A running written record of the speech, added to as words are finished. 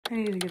I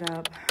need to get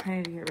up. I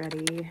need to get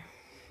ready.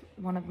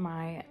 One of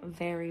my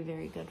very,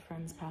 very good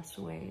friends passed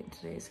away.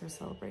 Today's her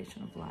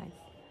celebration of life.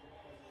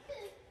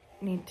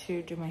 Need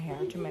to do my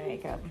hair, do my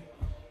makeup,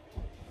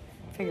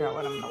 figure out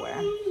what I'm gonna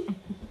wear.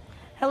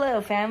 Hello,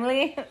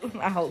 family.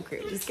 My whole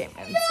crew just came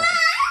in, so.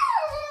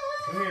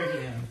 Come here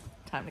again.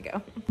 Time to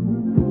go.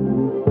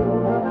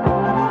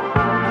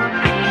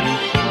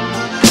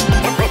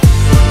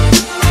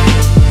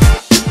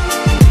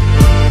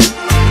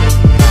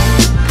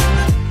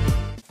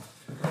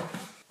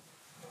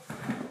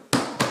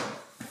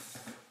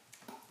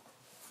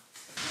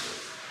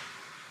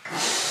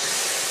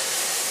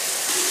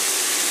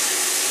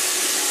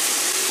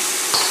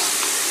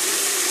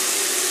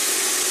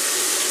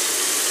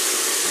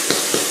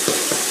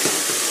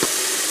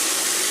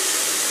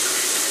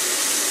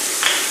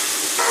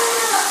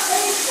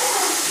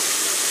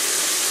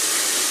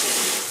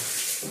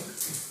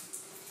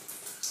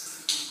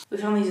 We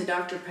found these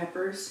Dr.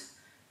 Peppers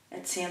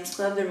at Sam's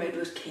Club. They're made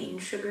with cane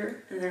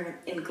sugar and they're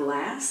in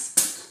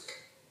glass.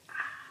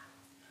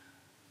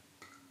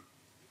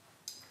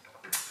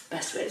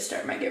 Best way to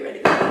start my get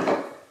ready with me.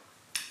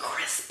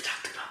 Crisp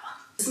Dr. Pepper.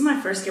 This is my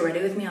first get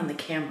ready with me on the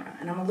camera,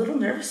 and I'm a little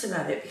nervous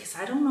about it because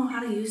I don't know how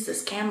to use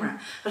this camera,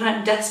 but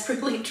I'm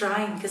desperately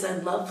trying because I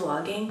love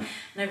vlogging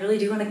and I really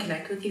do want to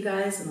connect with you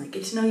guys and like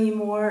get to know you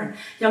more, and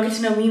y'all get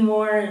to know me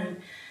more,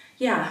 and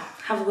yeah,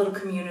 have a little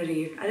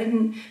community. I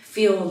didn't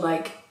feel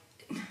like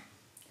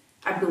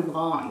I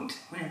belonged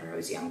whenever I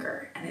was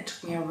younger, and it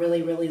took me a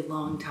really, really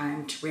long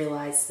time to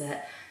realize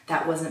that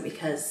that wasn't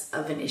because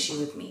of an issue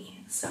with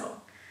me.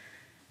 So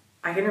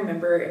I can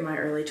remember in my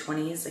early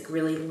 20s, like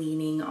really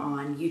leaning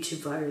on YouTube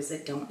vloggers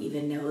that don't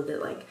even know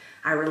that like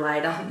I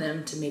relied on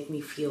them to make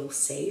me feel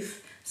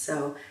safe.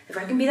 So if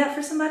I can be that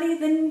for somebody,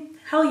 then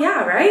hell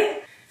yeah,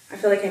 right? I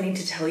feel like I need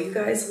to tell you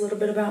guys a little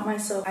bit about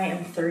myself. I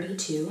am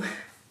 32.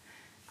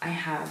 I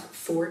have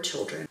 4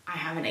 children. I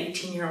have an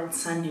 18-year-old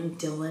son named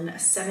Dylan, a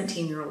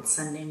 17-year-old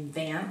son named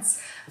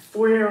Vance, a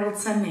 4-year-old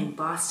son named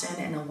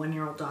Boston, and a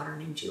 1-year-old daughter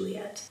named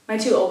Juliet. My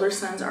 2 older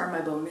sons are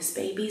my bonus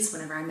babies.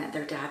 Whenever I met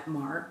their dad,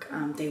 Mark,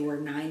 they were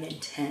 9 and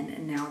 10,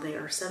 and now they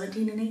are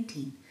 17 and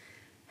 18.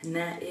 And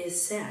that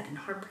is sad and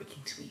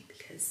heartbreaking to me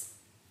because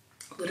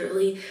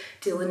literally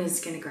Dylan is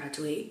gonna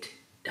graduate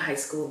high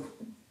school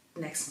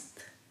next month.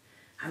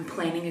 I'm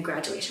planning a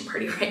graduation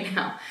party right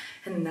now.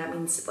 And that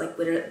means like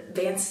literally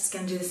Vance is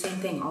gonna do the same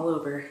thing all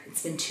over.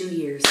 It's been 2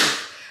 years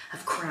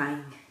of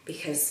crying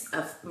because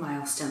of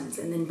milestones.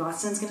 And then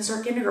Boston's gonna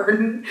start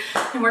kindergarten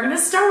and we're gonna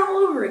start all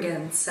over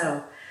again.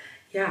 So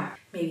yeah,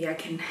 maybe I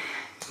can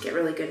get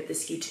really good at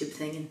this YouTube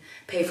thing and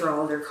pay for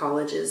all their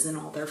colleges and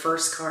all their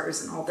first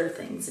cars and all their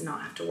things and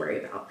not have to worry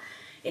about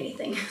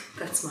anything.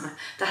 That's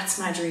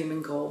my dream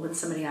and goal. When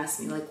somebody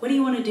asks me like, what do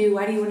you want to do?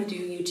 Why do you want to do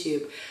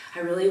YouTube? I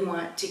really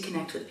want to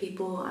connect with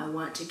people. I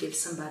want to give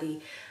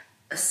somebody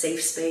a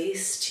safe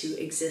space to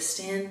exist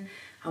in.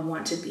 I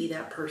want to be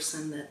that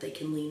person that they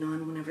can lean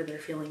on whenever they're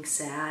feeling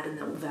sad, and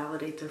that will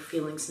validate their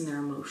feelings and their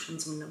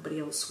emotions when nobody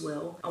else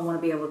will. I want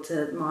to be able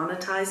to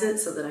monetize it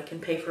so that I can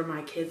pay for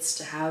my kids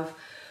to have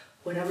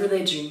whatever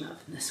they dream of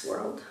in this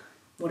world,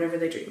 whatever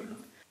they dream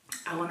of.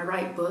 I want to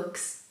write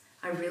books.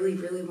 I really,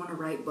 really want to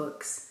write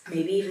books.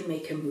 Maybe even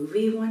make a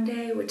movie one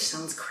day, which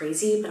sounds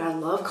crazy, but I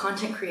love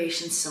content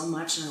creation so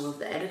much and I love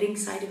the editing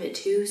side of it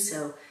too,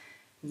 so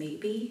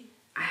maybe.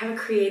 I have a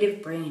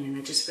creative brain and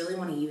I just really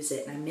want to use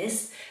it, and I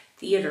miss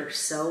theater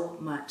so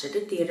much. I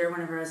did theater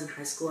whenever I was in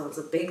high school. I was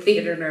a big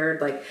theater nerd,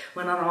 like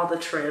went on all the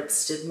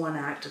trips, did one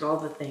act, did all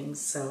the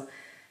things, so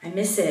I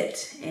miss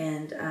it.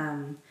 And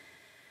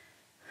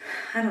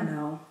I don't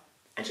know,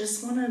 I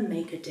just want to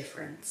make a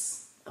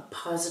difference, a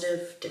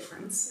positive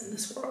difference in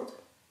this world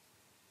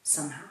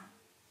somehow.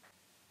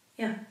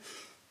 Yeah,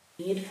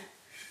 I need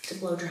to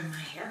blow dry my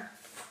hair,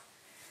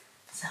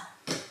 so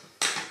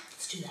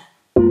let's do that.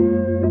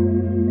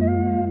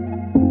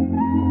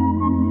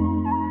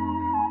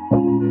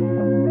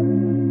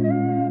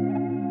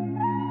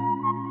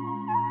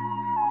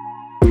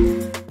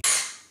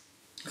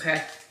 Okay,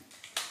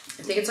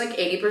 I think it's like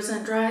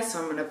 80% dry, so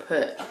I'm gonna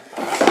put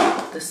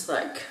this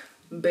like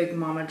big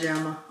mama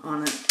jamma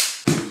on it.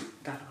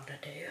 That'll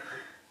do.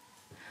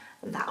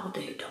 That'll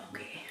do,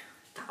 donkey.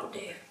 That'll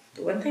do.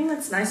 The one thing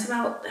that's nice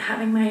about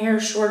having my hair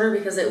shorter,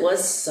 because it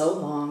was so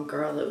long,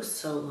 girl, it was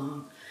so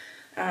long,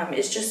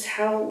 is just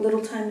how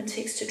little time it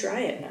takes to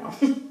dry it now.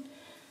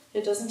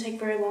 It doesn't take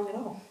very long at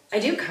all. I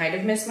do kind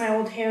of miss my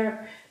old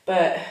hair,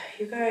 but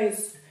you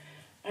guys,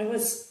 I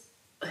was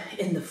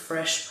in the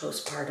fresh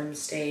postpartum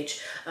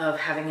stage of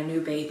having a new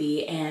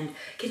baby and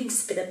getting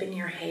spit up in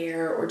your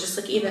hair, or just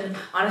like even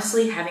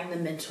honestly having the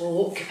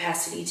mental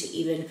capacity to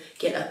even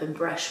get up and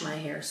brush my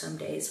hair some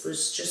days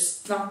was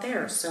just not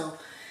there. So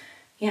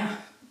yeah,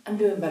 I'm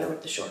doing better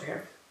with the short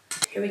hair.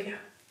 Here we go.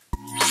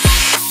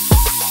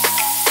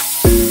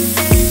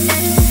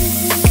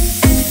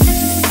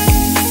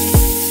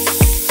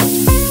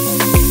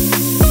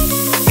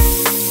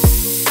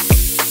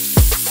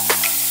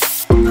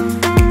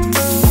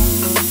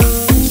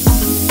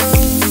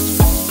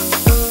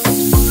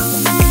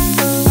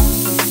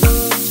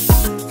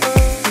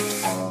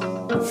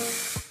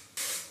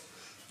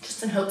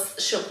 hopes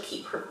that she'll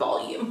keep her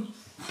volume.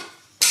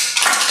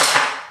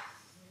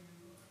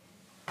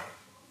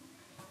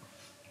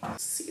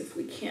 Let's see if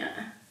we can't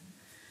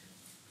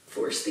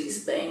force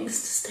these bangs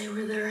to stay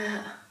where they're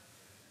at.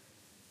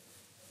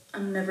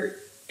 I'm never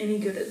any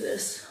good at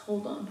this.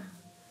 Hold on.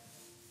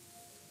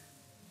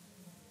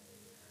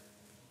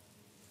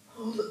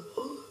 Hold up,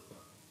 hold up.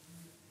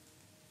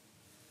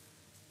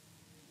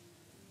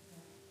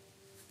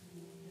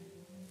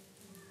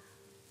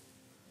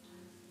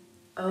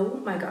 Oh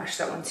my gosh,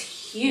 that one's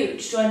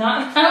huge. Do I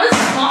not have a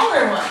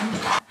smaller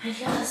one? I could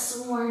have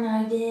sworn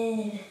I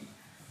did.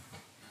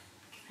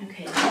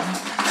 Okay,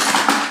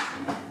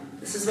 well,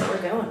 this is what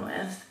we're going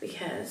with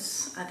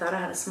because I thought I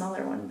had a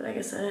smaller one, but I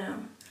guess I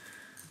don't.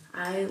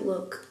 I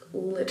look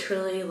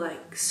literally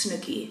like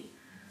Snooki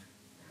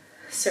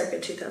circa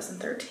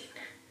 2013.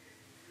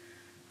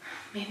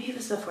 Maybe it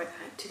was before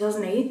that,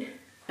 2008.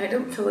 I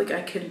don't feel like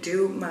I could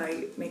do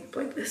my makeup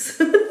like this.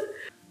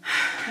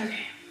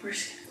 Okay, we're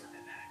just gonna clip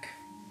it back.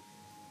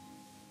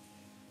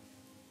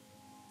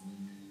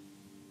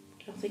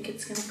 Don't think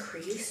it's gonna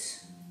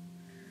crease.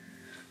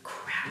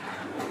 Crap.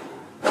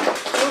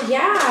 Oh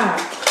yeah!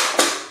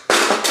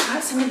 I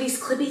have some of these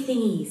clippy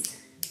thingies.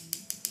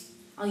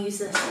 I'll use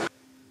this.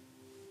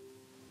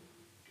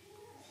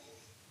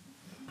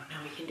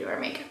 Now we can do our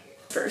makeup.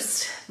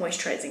 First,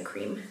 moisturizing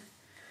cream.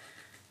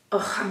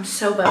 Oh, I'm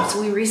so bummed.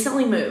 So we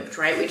recently moved,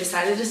 right? We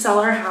decided to sell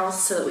our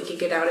house so that we could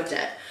get out of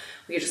debt.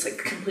 We could just like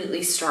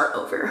completely start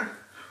over.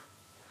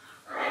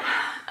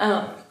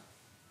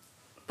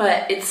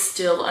 But it's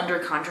still under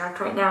contract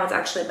right now. It's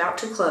actually about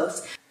to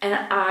close. And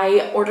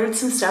I ordered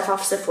some stuff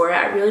off Sephora.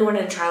 I really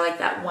wanted to try like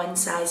that one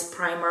size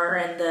primer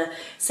and the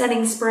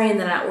setting spray. And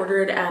then I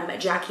ordered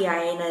Jackie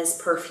Aina's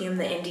perfume,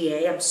 the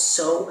NDA. I'm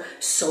so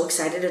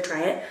excited to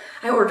try it.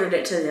 I ordered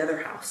it to the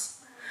other house.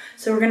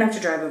 So we're gonna have to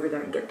drive over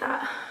there and get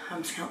that.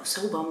 I'm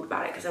so bummed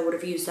about it because I would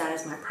have used that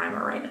as my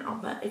primer right now,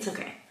 but it's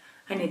okay.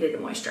 I needed to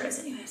moisturize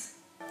anyways.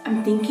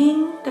 I'm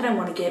thinking that I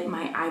want to get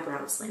my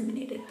eyebrows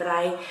laminated, but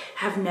I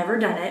have never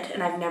done it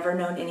and I've never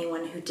known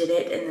anyone who did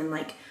it. And then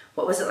like,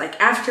 what was it like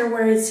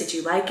afterwards? Did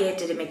you like it?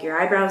 Did it make your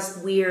eyebrows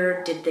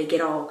weird? Did they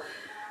get all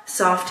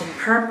soft and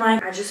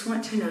perm-like? I just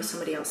want to know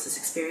somebody else's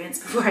experience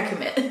before I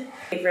commit.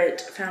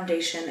 Favorite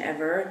foundation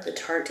ever, the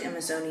Tarte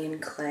Amazonian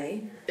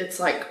Clay. It's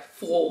like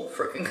full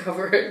freaking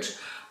coverage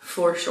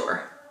for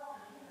sure.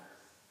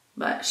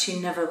 But she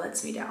never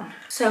lets me down.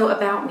 So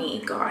about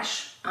me,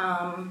 gosh.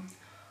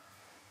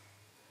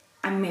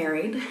 I'm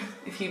married.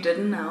 If you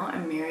didn't know,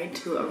 I'm married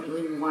to a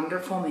really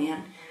wonderful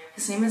man.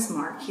 His name is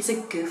Mark. He's a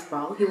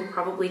goofball. He will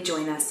probably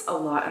join us a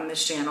lot on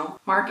this channel.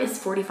 Mark is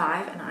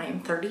 45 and I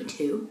am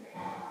 32.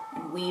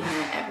 And we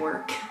met at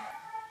work.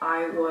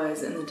 I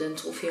was in the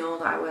dental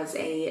field. I was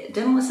a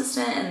dental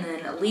assistant and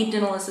then a lead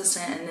dental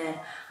assistant and then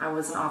I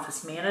was an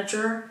office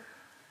manager.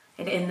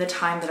 And in the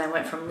time that I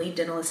went from lead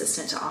dental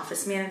assistant to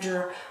office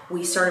manager,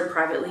 we started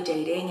privately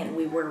dating and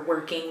we were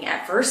working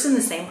at first in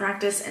the same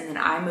practice and then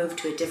I moved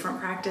to a different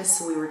practice.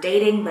 So we were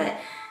dating, but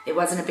it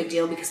wasn't a big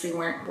deal because we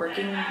weren't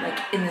working like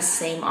in the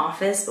same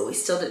office, but we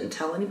still didn't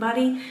tell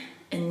anybody.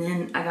 And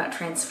then I got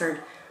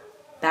transferred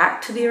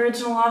back to the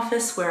original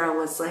office where I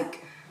was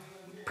like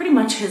pretty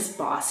much his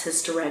boss,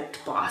 his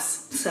direct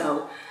boss.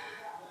 So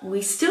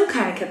we still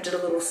kind of kept it a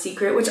little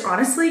secret, which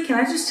honestly, can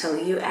I just tell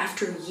you,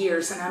 after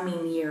years, and I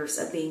mean years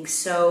of being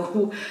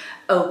so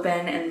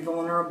open and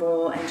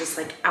vulnerable and just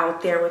like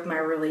out there with my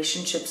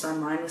relationships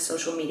online with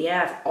social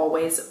media, I've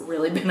always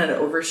really been an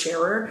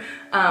oversharer.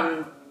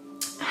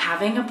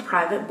 Having a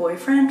private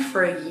boyfriend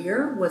for a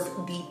year was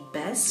the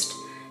best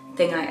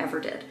thing I ever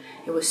did.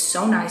 It was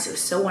so nice. It was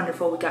so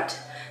wonderful. We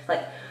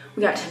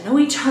got to know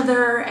each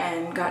other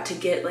and got to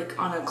get like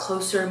on a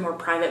closer, more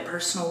private,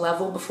 personal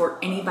level before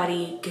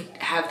anybody could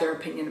have their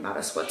opinion about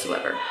us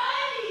whatsoever.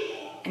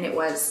 And it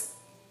was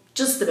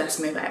just the best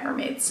move I ever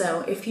made.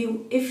 So if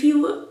you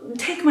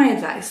take my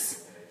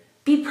advice,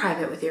 be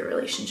private with your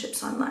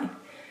relationships online.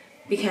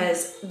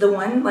 Because the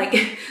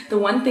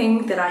one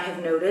thing that I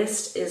have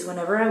noticed is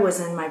whenever I was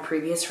in my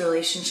previous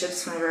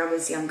relationships, whenever I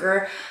was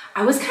younger,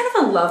 I was kind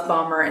of a love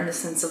bomber in the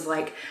sense of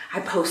like,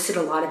 I posted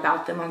a lot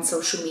about them on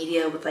social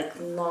media with like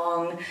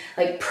long,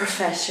 like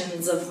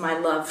professions of my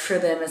love for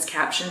them as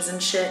captions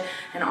and shit.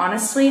 And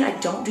honestly, I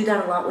don't do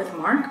that a lot with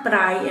Mark, but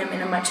I am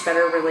in a much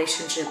better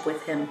relationship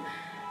with him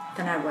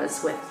than I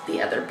was with the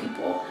other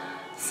people.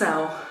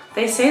 So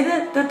they say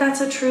that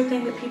that's a true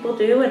thing that people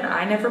do, and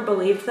I never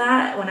believed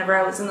that. Whenever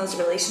I was in those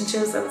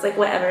relationships, I was like,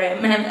 whatever,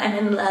 I'm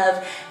in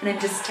love, and I'm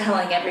just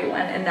telling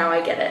everyone, and now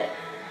I get it.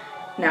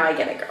 Now I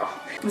get it, girl.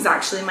 It was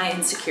actually my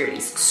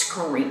insecurities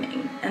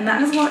screaming, and that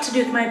has a lot to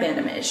do with my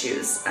abandonment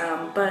issues,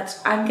 but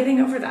I'm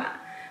getting over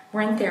that.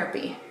 We're in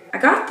therapy. I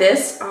got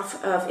this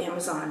off of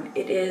Amazon.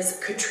 It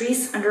is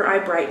Catrice Under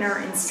Eye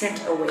Brightener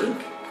Instant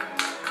Awake.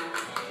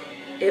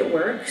 It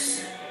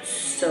works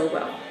so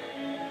well.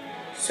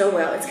 So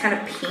well. It's kind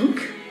of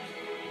pink.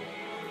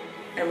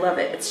 I love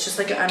it. It's just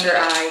like an under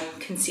eye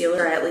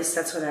concealer. At least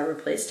that's what I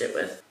replaced it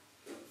with.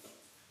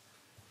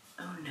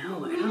 Oh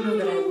no, I don't know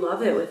that I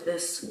love it with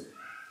this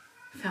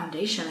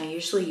foundation. I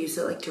usually use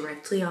it like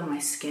directly on my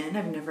skin.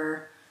 I've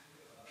never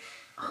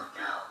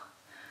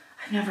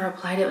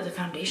applied it with a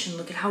foundation.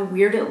 Look at how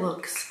weird it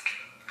looks.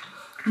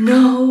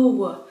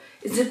 No,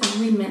 is it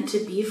only meant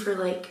to be for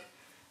like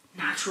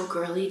natural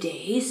girly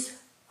days?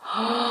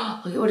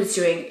 Oh, look at what it's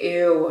doing.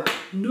 Ew.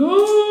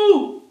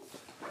 No.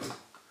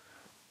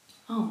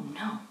 Oh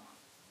no.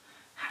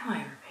 How do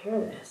I repair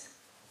this?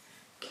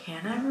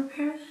 Can I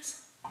repair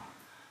this?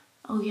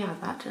 Oh yeah,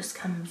 that just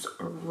comes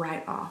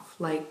right off,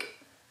 like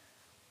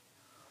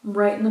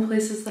right in the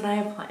places that I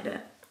applied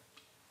it.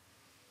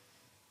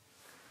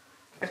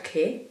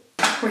 Okay,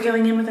 we're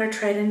going in with our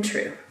tried and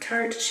true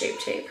Tarte Shape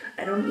Tape.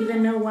 I don't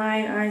even know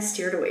why I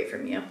steered away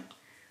from you.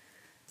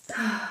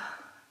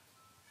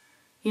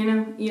 You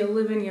know, you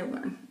live and you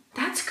learn.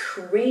 That's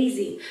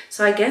crazy.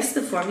 So I guess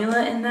the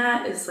formula in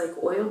that is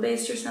like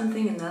oil-based or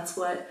something, and that's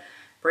what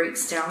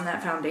breaks down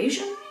that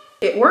foundation.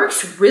 It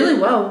works really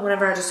well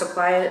whenever I just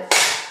apply it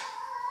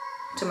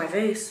to my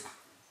face.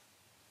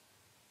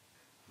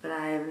 But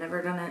I have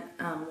never done it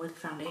with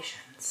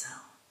foundation, so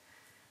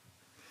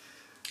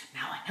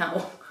now I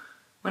know.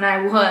 When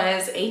I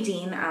was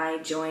 18, I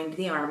joined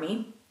the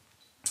Army.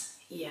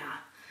 Yeah.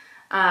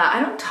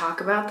 I don't talk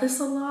about this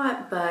a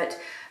lot, but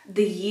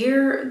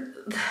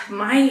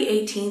my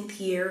 18th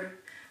year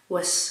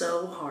was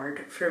so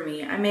hard for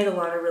me. I made a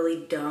lot of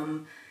really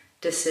dumb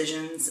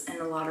decisions and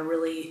a lot of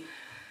really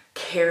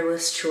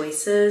careless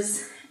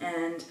choices,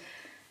 and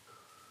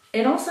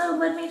it also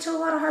led me to a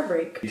lot of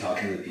heartbreak. You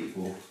talking to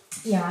people?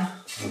 Yeah.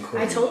 Oh, cool.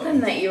 I told them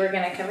that you were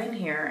gonna come in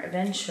here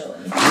eventually.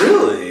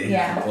 Really?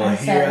 Yeah. Well,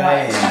 here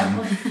I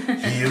am.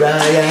 Here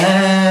I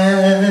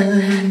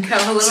am.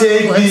 Come a little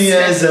Take closer. me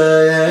as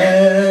I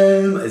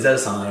am. Is that a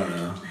song? I don't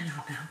know. I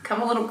don't know.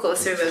 Come a little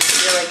closer though,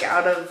 so you're like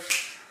out of.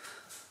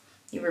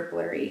 You were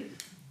blurry.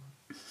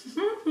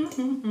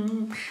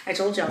 I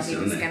told y'all he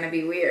was gonna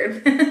be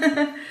weird.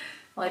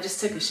 Well, I just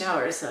took a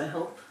shower, so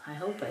I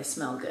hope I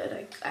smell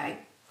good. I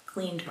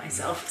cleaned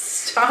myself.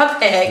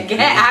 Stop it! Get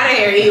out of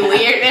here, you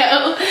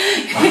weirdo!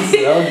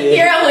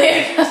 You're a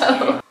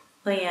weirdo.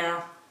 But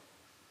yeah,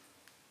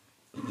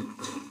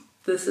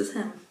 this is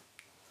him.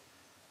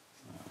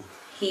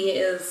 He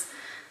is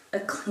a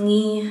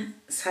clingy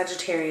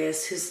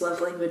Sagittarius whose love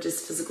language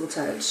is physical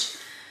touch,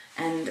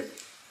 and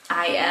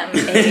I am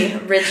a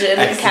rigid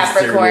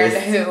Capricorn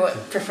who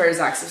prefers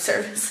acts of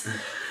service.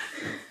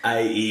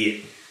 I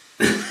eat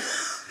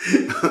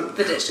the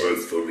dishes. Work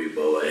for me,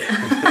 boy.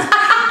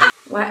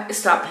 What?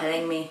 Stop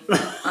petting me.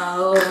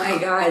 Oh my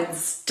God,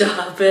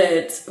 stop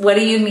it. What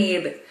do you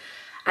need?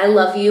 I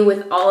love you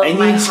with all of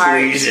my heart.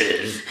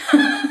 Squeezes.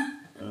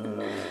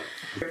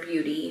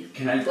 Beauty.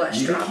 Can I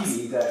blush drops? Can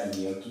you eat that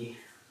gnocchi?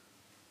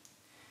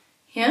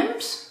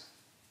 Hims?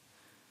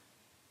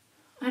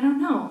 I don't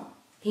know.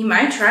 He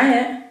might try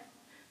it.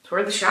 It's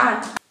worth a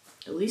shot.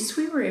 At least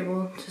we were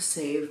able to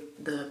save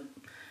the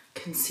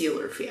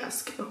concealer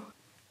fiasco.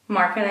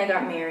 Mark and I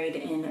got married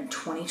in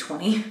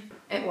 2020.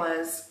 It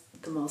was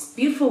the most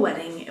beautiful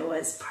wedding. It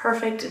was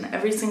perfect in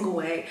every single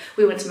way.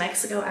 We went to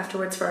Mexico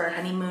afterwards for our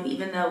honeymoon,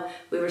 even though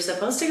we were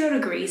supposed to go to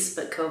Greece,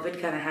 but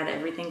COVID kind of had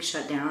everything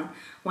shut down.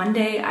 One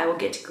day I will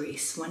get to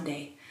Greece, one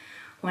day.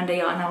 One day,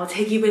 and I will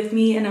take you with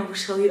me and I will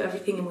show you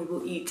everything and we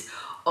will eat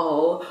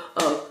all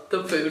of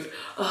the food.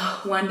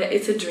 One day,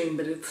 it's a dream,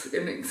 but it's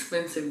an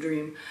expensive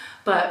dream.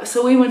 But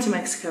so we went to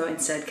Mexico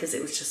instead because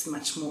it was just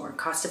much more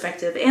cost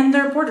effective and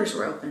their borders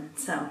were open.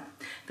 So,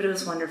 but it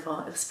was wonderful.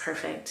 It was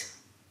perfect.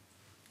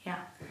 Yeah.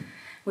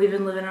 We've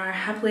been living our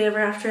happily ever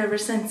after ever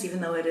since,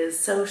 even though it is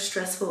so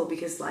stressful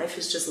because life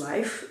is just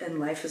life and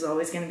life is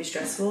always going to be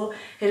stressful.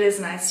 It is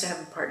nice to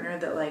have a partner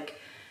that like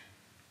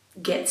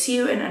gets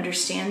you and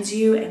understands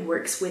you and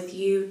works with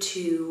you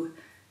to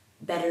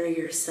better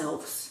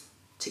yourselves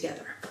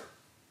together.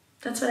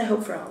 That's what I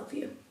hope for all of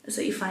you, is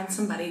that you find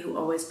somebody who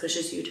always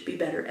pushes you to be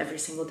better every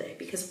single day,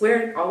 because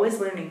we're always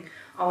learning,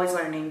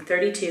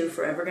 32,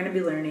 forever going to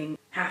be learning.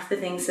 Half the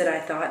things that I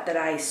thought that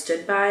I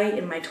stood by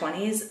in my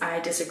 20s, I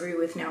disagree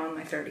with now in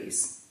my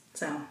 30s.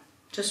 So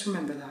just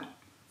remember that.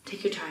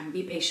 Take your time,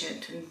 be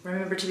patient, and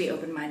remember to be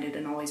open-minded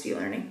and always be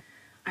learning.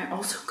 I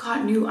also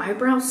got new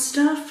eyebrow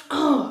stuff.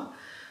 Oh,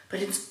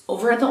 but it's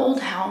over at the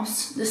old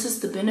house. This is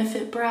the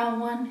Benefit Brow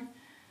one.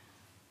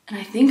 And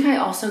I think I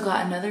also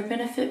got another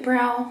Benefit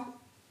Brow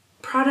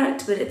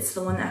product, but it's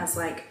the one that has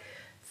like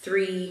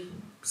 3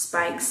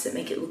 spikes that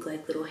make it look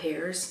like little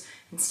hairs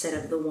instead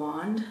of the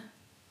wand.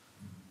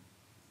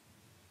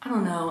 I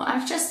don't know.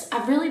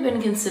 I've really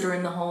been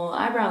considering the whole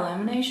eyebrow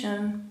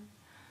lamination.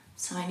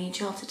 So I need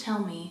y'all to tell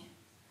me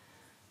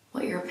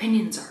what your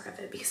opinions are of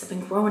it, because I've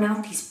been growing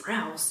out these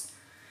brows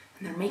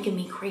and they're making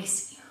me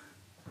crazy.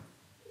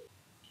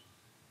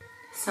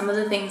 Some of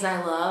the things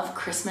I love,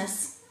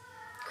 Christmas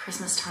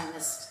time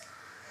is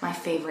my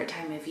favorite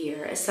time of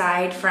year,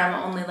 aside from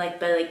only like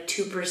by like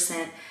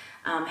 2%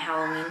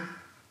 Halloween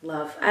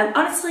love.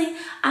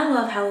 I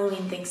love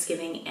Halloween,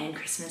 Thanksgiving, and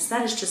Christmas.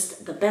 That is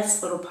just the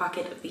best little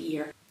pocket of the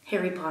year.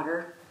 Harry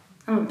Potter.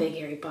 I'm a big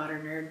Harry Potter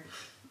nerd.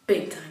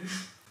 Big time.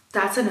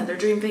 That's another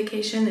dream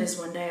vacation, is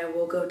one day I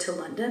will go to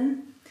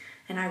London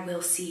and I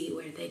will see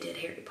where they did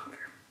Harry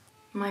Potter.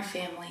 My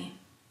family.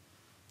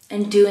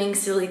 And doing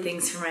silly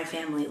things for my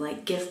family,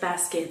 like gift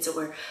baskets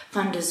or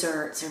fun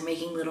desserts or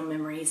making little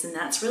memories. And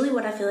that's really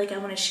what I feel like I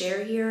want to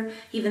share here,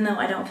 even though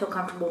I don't feel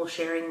comfortable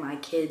sharing my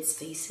kids'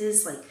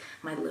 faces, like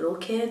my little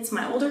kids.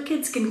 My older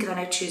kids can kind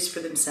of choose for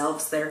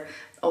themselves. They're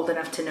old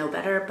enough to know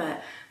better,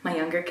 but my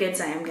younger kids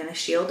I am going to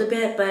shield a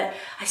bit. But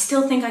I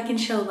still think I can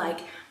show like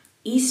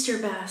Easter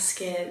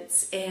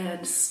baskets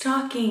and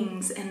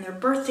stockings and their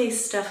birthday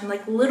stuff and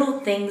like little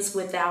things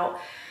without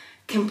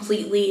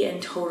completely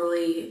and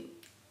totally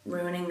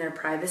ruining their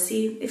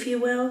privacy, if you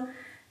will.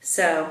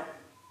 So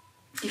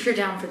if you're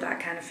down for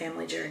that kind of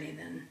family journey,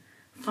 then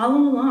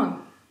follow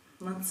along.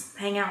 Let's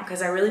hang out,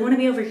 because I really want to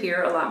be over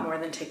here a lot more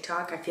than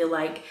TikTok. I feel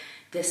like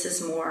this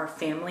is more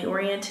family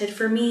oriented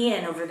for me,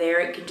 and over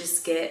there it can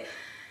just get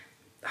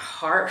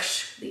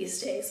harsh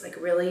these days, like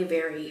really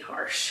very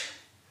harsh.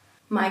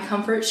 My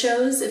comfort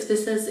shows, if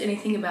this says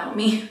anything about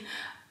me,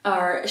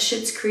 are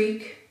Schitt's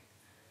Creek,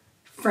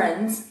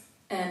 Friends,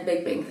 and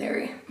Big Bang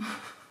Theory.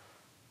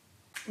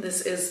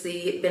 This is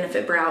the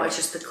Benefit Brow. It's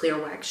just the clear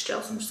wax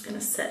gel, so I'm just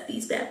gonna set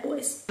these bad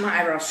boys.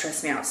 My eyebrows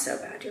stress me out so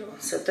bad, y'all.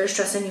 So if they're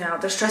stressing you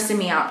out, they're stressing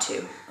me out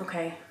too,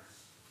 okay?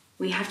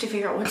 We have to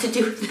figure out what to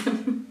do with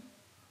them.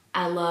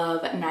 I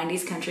love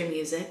 90s country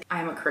music.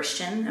 I'm a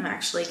Christian. I'm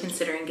actually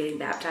considering getting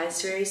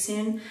baptized very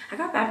soon. I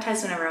got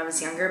baptized whenever I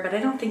was younger, but I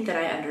don't think that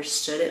I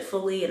understood it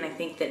fully, and I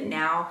think that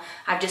now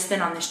I've just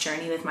been on this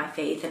journey with my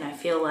faith, and I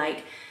feel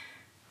like,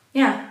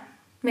 yeah,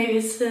 maybe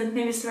it's the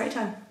right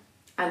time.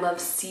 I love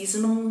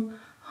seasonal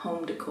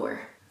home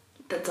decor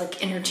that's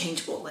like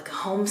interchangeable, like a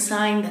home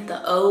sign that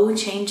the O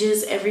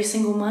changes every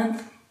single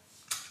month.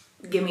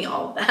 Give me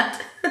all of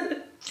that.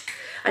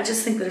 I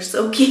just think they're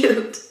so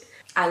cute.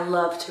 I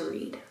love to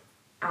read.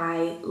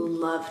 I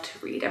love to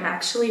read. I'm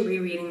actually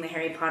rereading the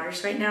Harry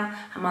Potters right now.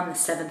 I'm on the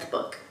 7th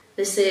book.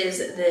 This is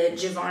the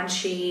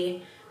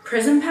Givenchy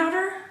Prism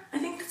Powder. I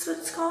think that's what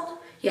it's called.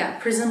 Yeah,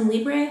 Prism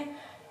Libre.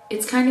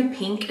 It's kind of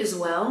pink as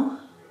well.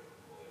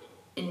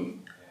 And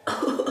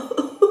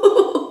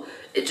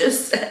it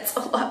just sets a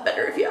lot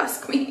better if you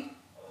ask me.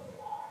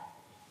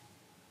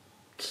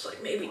 Just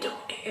like maybe don't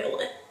inhale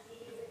it.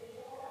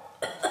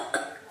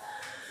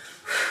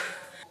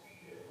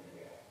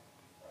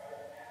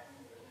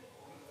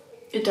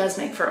 It does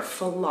make for a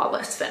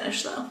flawless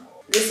finish though.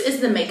 This is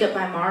the Makeup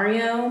by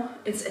Mario.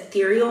 It's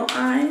Ethereal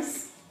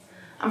Eyes.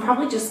 I'm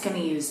probably just gonna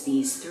use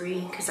these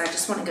 3 because I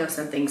just want to go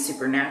something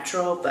super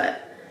natural,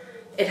 but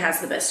it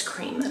has the best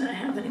cream that I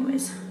have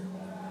anyways.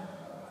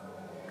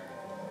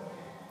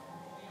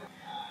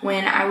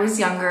 When I was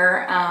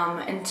younger,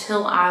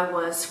 until I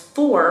was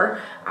 4,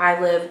 I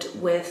lived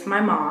with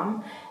my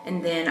mom,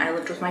 and then I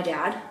lived with my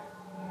dad.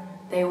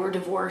 They were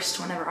divorced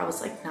whenever I was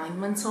like 9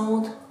 months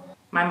old.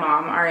 My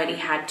mom already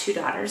had 2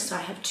 daughters, so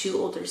I have 2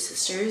 older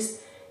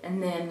sisters,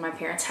 and then my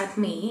parents had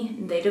me,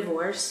 and they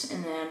divorced,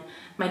 and then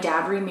my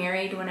dad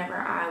remarried whenever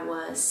I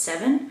was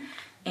 7,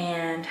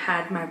 and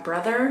had my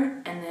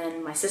brother, and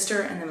then my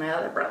sister, and then my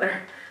other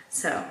brother.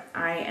 So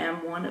I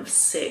am one of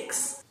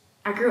 6.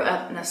 I grew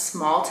up in a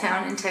small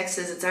town in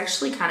Texas. It's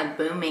actually kind of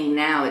booming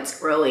now. It's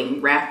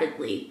growing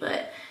rapidly,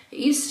 but it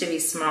used to be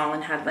small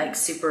and had like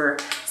super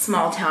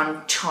small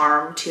town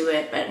charm to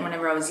it. But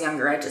whenever I was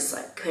younger, I just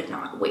like could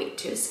not wait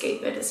to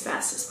escape it as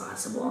fast as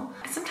possible.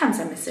 Sometimes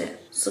I miss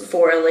it.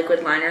 Sephora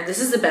liquid liner. This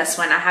is the best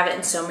one. I have it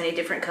in so many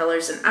different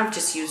colors, and I've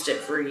just used it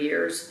for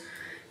years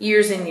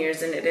and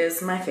years, and it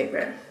is my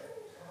favorite.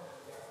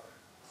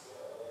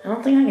 I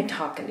don't think I can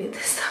talk and do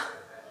this though.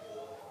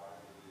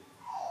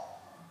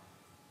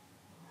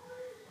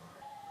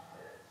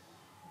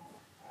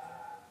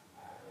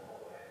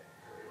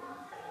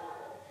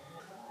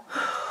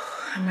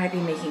 I might be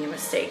making a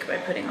mistake by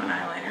putting on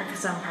eyeliner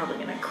because I'm probably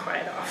gonna cry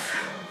it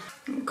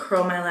off.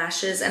 Curl my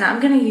lashes, and I'm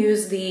gonna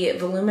use the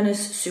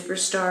Voluminous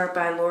Superstar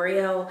by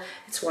L'Oreal.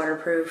 It's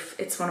waterproof.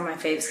 It's one of my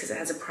faves because it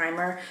has a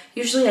primer.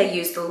 Usually I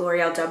use the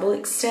L'Oreal Double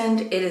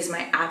Extend. It is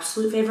my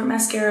absolute favorite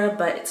mascara,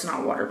 but it's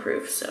not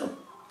waterproof, so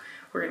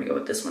we're gonna go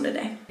with this one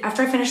today.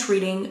 After I finish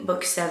reading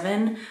book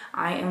 7,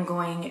 I am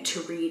going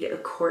to read A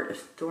Court of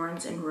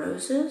Thorns and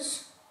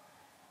Roses.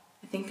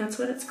 I think that's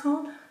what it's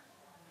called.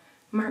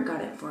 Mark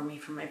got it for me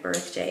for my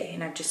birthday,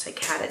 and I've just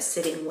like had it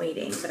sitting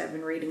waiting, but I've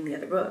been reading the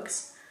other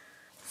books.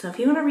 So if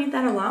you want to read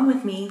that along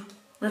with me,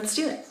 let's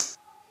do it.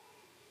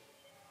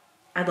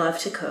 I love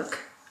to cook.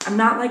 I'm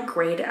not like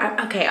great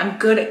at, okay, I'm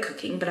good at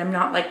cooking, but I'm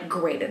not like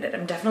great at it.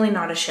 I'm definitely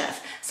not a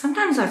chef.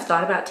 Sometimes I've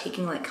thought about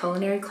taking like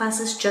culinary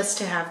classes just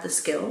to have the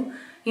skill,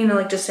 you know,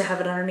 like just to have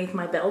it underneath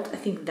my belt. I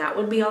think that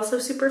would be also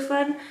super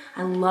fun.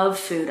 I love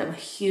food. I'm a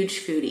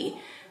huge foodie.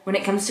 When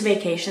it comes to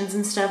vacations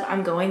and stuff,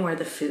 I'm going where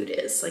the food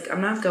is. Like,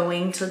 I'm not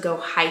going to go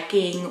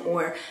hiking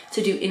or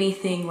to do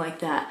anything like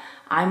that.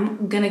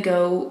 I'm gonna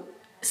go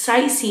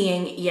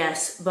sightseeing,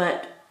 yes,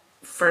 but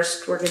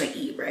first we're gonna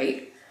eat,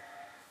 right?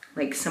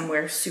 Like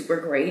somewhere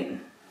super great,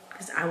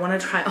 because I wanna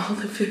try all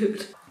the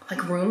food.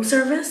 Like room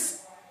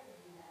service,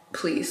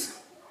 please.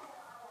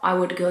 I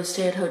would go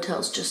stay at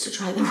hotels just to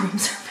try the room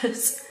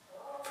service.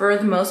 For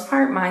the most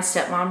part, my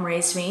stepmom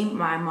raised me.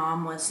 My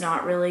mom was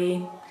not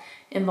really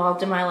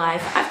involved in my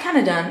life. I've kind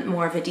of done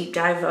more of a deep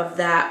dive of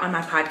that on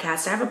my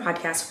podcast. I have a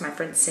podcast with my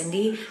friend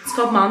Cyndi. It's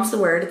called Mom's the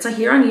Word. It's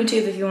here on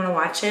YouTube if you want to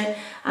watch it,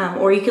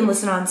 or you can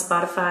listen on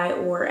Spotify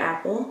or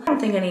Apple. I don't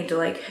think I need to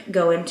like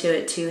go into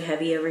it too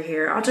heavy over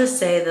here. I'll just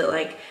say that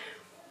like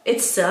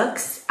it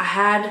sucks. I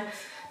had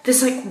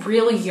this like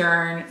real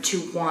yearn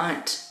to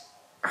want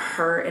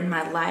her in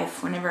my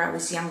life whenever I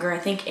was younger. I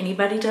think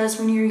anybody does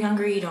when you're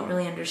younger. You don't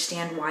really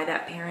understand why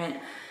that parent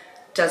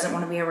doesn't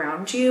want to be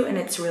around you, and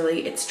it's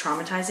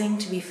traumatizing,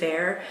 to be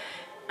fair.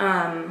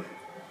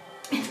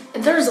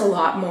 There's a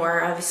lot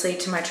more obviously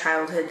to my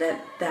childhood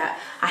that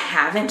I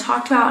haven't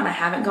talked about and I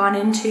haven't gone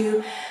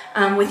into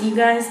with you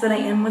guys than I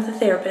am with a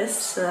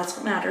therapist, so that's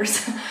what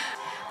matters. But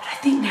I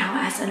think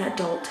now, as an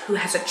adult who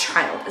has a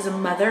child, as a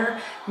mother,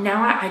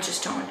 now I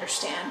just don't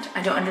understand.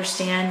 I don't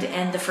understand,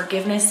 and the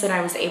forgiveness that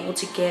I was able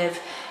to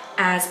give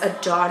as a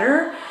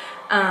daughter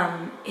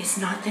is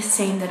not the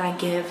same that I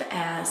give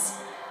as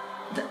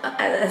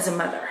a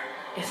mother,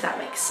 if that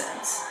makes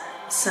sense.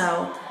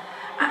 So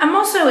I'm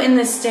also in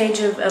this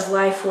stage of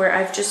life where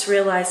I've just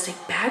realized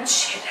like bad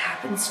shit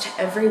happens to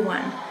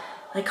everyone.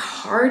 Like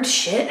hard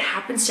shit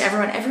happens to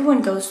everyone.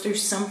 Everyone goes through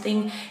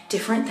something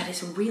different that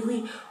is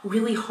really,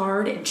 really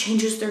hard and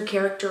changes their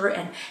character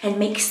and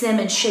makes them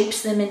and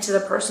shapes them into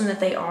the person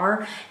that they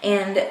are.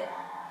 And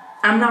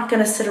I'm not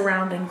gonna sit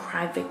around and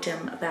cry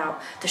victim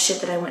about the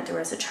shit that I went through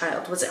as a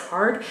child. Was it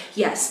hard?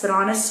 Yes, but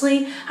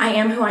honestly, I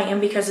am who I am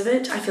because of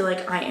it. I feel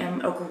like I am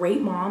a great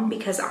mom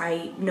because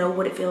I know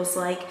what it feels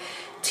like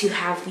to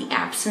have the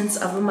absence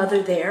of a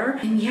mother there.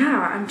 And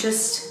yeah, I'm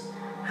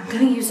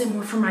gonna use it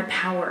more for my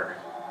power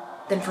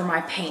than for my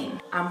pain.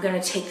 I'm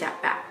gonna take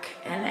that back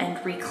and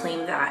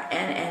reclaim that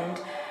and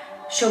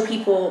show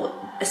people,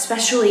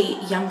 especially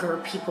younger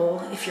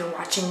people, if you're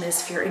watching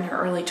this, if you're in your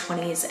early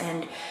 20s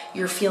and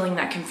you're feeling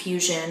that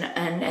confusion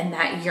and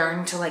that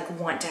yearn to like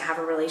want to have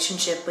a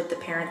relationship with the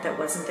parent that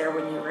wasn't there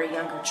when you were a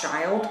younger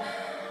child,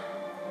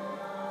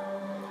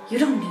 you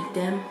don't need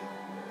them.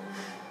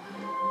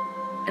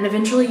 And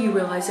eventually you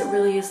realize it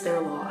really is their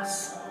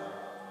loss.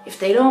 If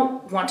they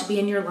don't want to be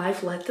in your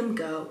life, let them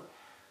go.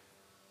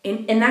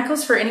 And that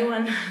goes for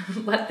anyone.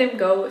 Let them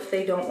go if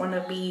they don't want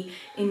to be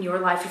in your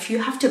life. If you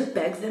have to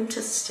beg them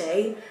to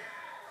stay,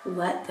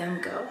 let them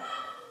go.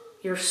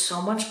 You're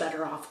so much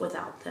better off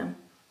without them.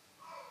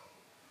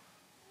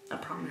 I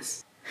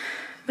promise.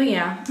 But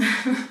yeah,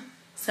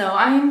 so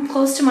I'm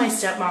close to my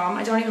stepmom.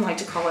 I don't even like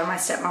to call her my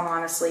stepmom,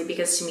 honestly,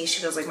 because to me she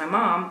feels like my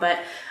mom, but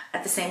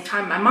at the same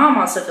time, my mom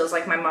also feels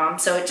like my mom,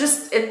 so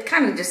it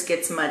kind of just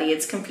gets muddy.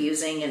 It's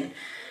confusing, and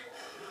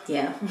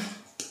yeah,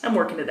 I'm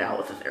working it out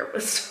with a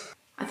therapist.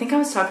 I think I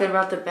was talking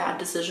about the bad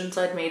decisions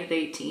I'd made at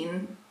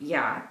 18.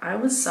 Yeah, I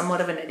was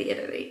somewhat of an idiot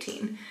at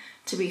 18,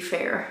 to be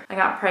fair. I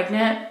got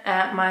pregnant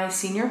at my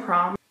senior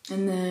prom,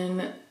 and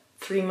then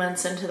 3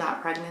 months into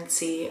that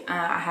pregnancy,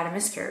 I had a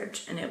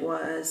miscarriage, and it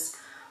was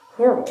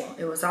horrible.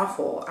 It was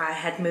awful. I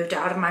had moved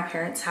out of my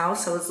parents'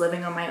 house. I was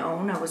living on my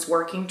own. I was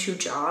working 2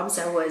 jobs.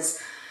 I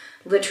was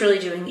literally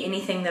doing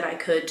anything that I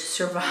could to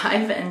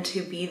survive and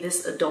to be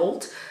this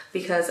adult,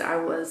 because I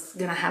was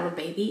gonna have a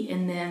baby,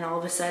 and then all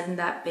of a sudden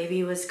that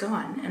baby was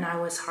gone and I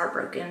was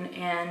heartbroken,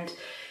 and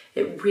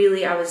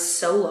I was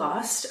so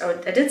lost.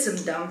 I did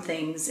some dumb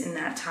things in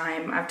that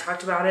time. I've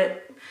talked about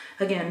it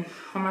again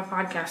on my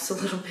podcast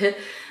a little bit,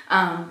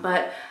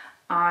 but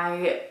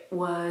I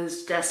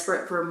was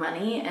desperate for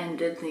money and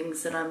did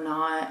things that I'm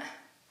not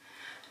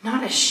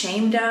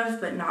ashamed of,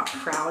 but not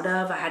proud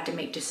of. I had to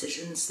make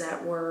decisions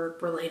that were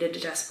related to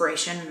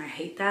desperation, and I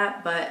hate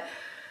that, but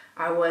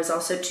I was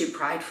also too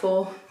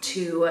prideful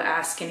to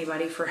ask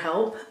anybody for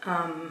help.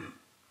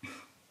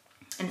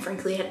 And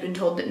frankly, had been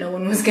told that no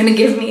one was gonna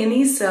give me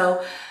any,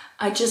 so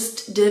I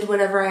just did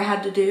whatever I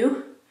had to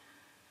do.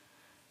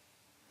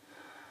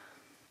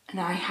 And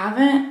I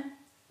haven't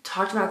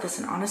talked about this,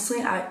 and honestly,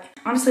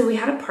 we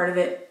had a part of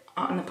it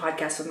on the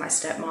podcast with my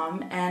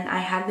stepmom, and I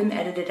had them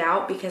edited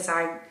out because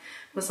I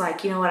was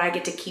like, you know what, I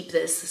get to keep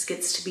this. This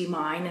gets to be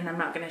mine, and I'm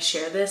not going to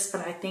share this.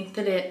 But I think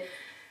that it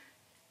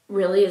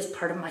really is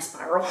part of my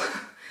spiral.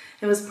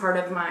 It was part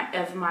of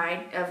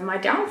my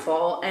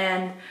downfall.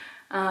 And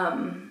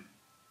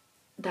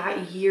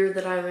that year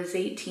that I was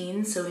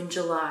 18, so in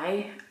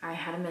July, I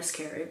had a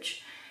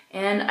miscarriage,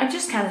 and I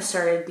just kind of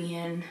started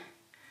being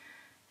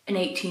an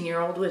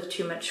 18-year-old with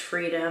too much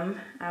freedom.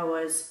 I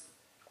was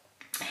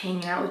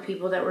hanging out with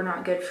people that were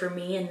not good for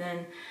me, and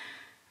then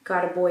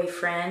got a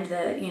boyfriend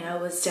that, you know,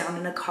 was down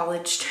in a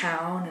college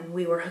town, and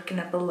we were hooking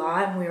up a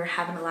lot and we were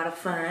having a lot of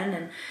fun,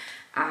 and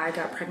I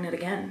got pregnant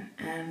again.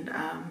 And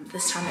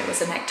this time it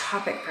was an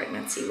ectopic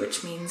pregnancy,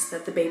 which means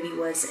that the baby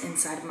was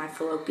inside of my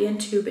fallopian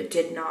tube. It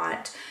did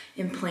not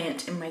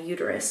implant in my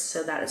uterus,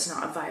 so that is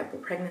not a viable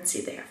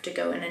pregnancy. They have to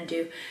go in and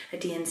do a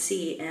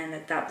DNC, and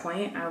at that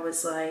point I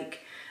was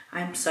like,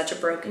 I'm such a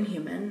broken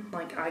human.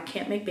 Like, I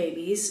can't make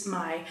babies.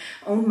 My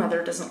own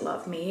mother doesn't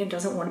love me and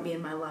doesn't want to be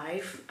in my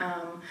life.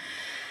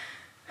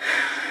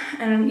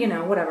 and you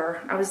know,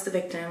 whatever. I was the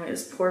victim. It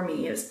was poor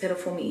me. It was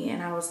pitiful me.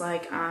 And I was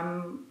like,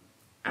 I'm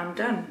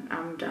done.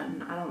 I'm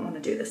done. I don't want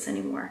to do this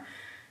anymore.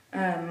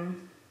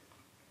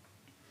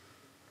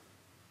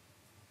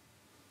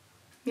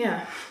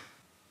 Yeah.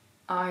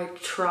 I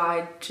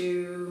tried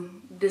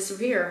to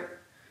disappear.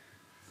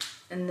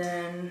 And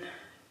then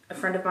a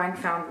friend of mine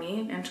found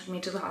me and took me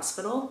to the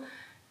hospital.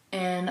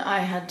 And I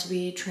had to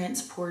be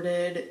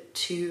transported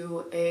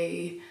to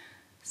a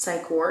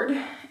psych ward.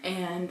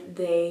 And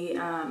they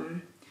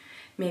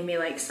made me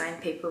like sign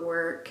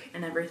paperwork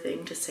and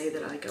everything to say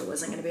that like I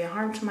wasn't going to be a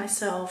harm to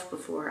myself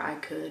before I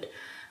could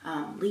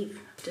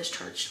leave,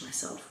 discharge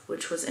myself,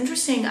 which was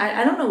interesting.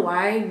 I don't know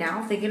why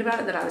now thinking about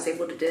it that I was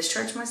able to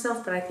discharge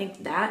myself, but I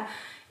think that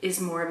is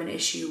more of an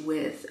issue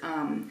with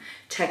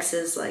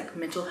Texas like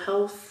mental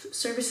health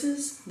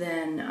services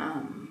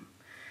than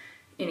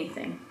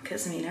anything.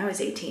 Because I mean, I was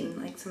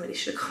 18, like somebody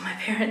should have called my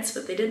parents,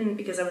 but they didn't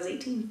because I was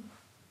 18.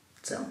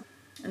 So,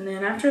 and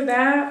then after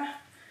that,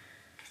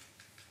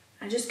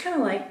 I just kind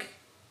of like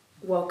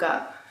woke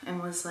up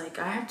and was like,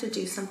 I have to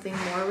do something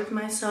more with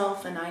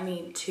myself and I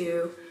need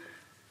to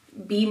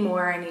be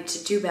more, I need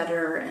to do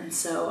better. And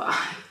so I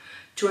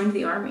joined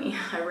the Army.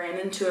 I ran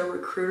into a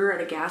recruiter at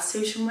a gas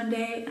station one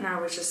day and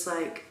I was just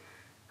like,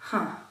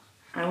 huh.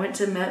 I went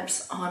to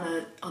MEPS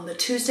on the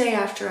Tuesday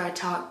after I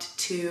talked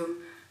to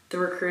the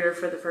recruiter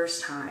for the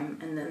first time,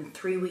 and then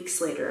 3 weeks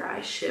later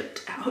I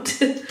shipped out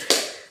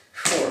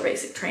for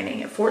basic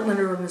training at Fort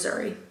Leonard Wood,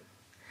 Missouri.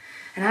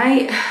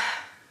 And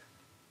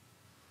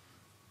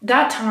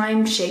that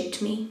time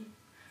shaped me.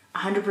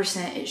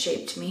 100% it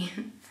shaped me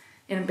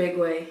in a big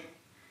way.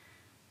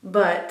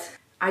 But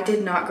I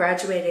did not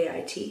graduate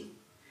AIT.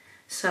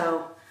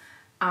 So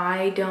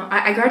I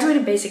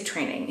graduated basic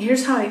training.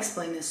 Here's how I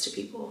explain this to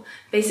people.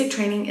 Basic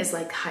training is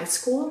like high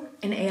school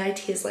and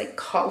AIT is like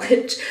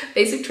college.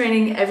 Basic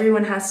training,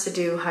 everyone has to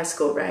do high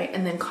school, right?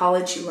 And then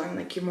college, you learn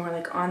like you're more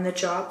like on the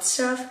job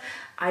stuff.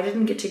 I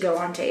didn't get to go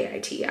on to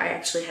AIT. I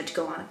actually had to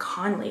go on a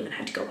con leave and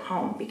had to go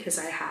home because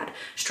I had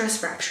stress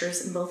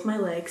fractures in both my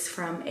legs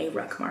from a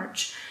ruck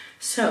march.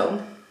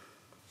 So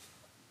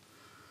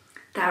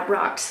that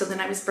rocked. So then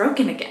I was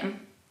broken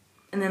again.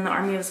 And then the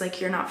Army was like,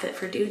 you're not fit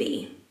for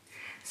duty.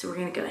 So we're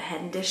gonna go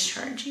ahead and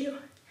discharge you.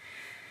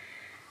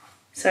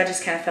 So I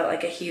just kind of felt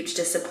like a huge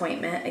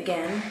disappointment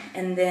again.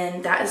 And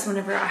then that is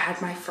whenever I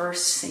had my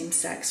first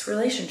same-sex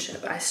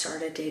relationship. I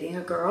started dating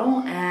a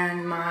girl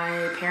and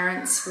my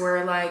parents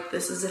were like,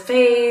 this is a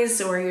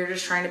phase or you're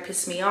just trying to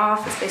piss me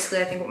off. It's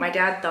basically, I think, what my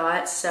dad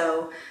thought.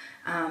 So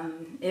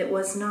it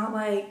was not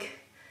like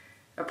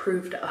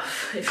approved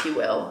of, if you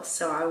will.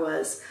 So I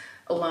was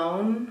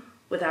alone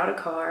without a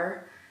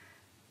car.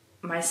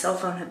 My cell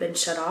phone had been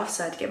shut off,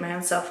 so I had to get my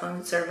own cell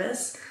phone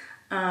service.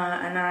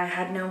 And I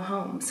had no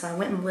home. So I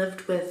went and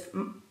lived with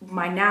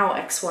my now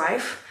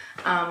ex-wife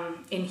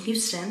in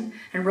Houston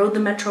and rode the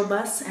Metro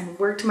bus and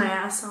worked my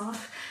ass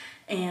off.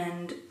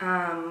 And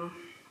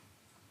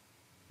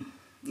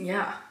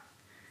yeah,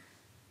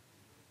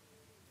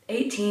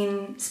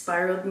 18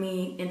 spiraled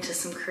me into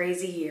some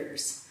crazy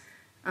years.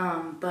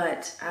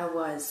 But I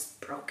was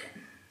broken.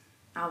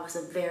 I was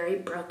a very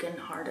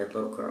broken-hearted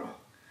little girl.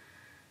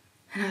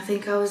 And I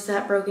think I was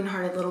that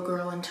broken-hearted little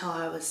girl until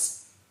I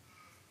was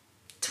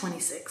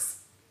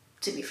 26,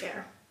 to be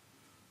fair.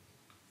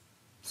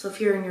 So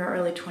if you're in your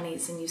early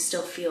 20s and you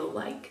still feel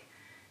like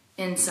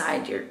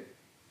inside you're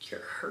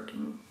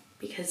hurting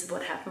because of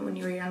what happened when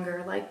you were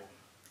younger, like,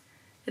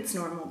 it's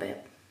normal, babe.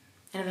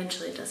 And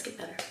eventually it does get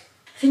better.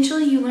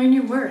 Eventually you learn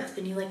your worth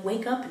and you like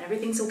wake up and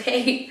everything's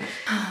okay.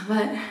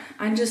 But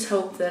I just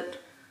hope that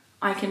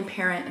I can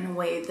parent in a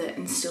way that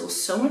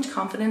instills so much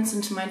confidence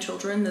into my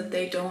children that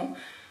they don't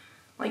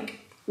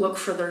like look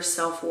for their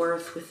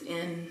self-worth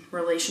within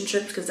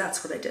relationships, because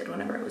that's what I did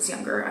whenever I was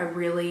younger. I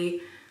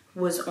really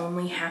was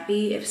only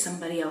happy if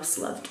somebody else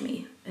loved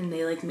me and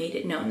they like made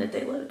it known that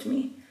they loved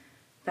me.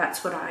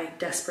 That's what I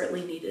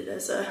desperately needed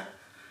as a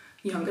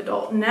young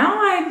adult. Now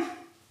I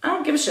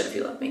don't give a shit if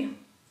you love me.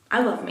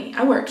 I love me.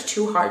 I worked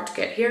too hard to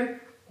get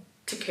here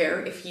to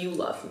care if you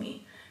love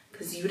me,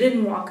 because you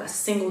didn't walk a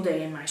single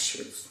day in my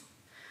shoes.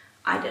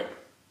 I did.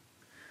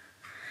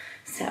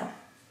 So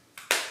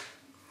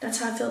that's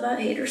how I feel about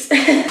haters.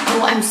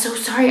 Oh, I'm so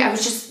sorry. I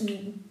was just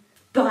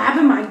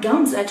blabbing my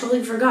gums. I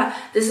totally forgot.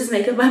 This is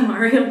Makeup by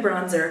Mario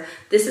bronzer.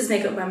 This is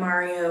Makeup by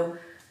Mario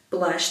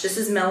blush. This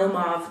is Mellow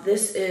Mauve.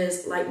 This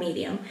is Light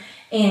Medium.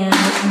 And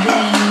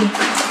the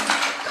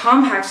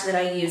compact that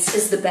I use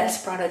is the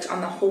best product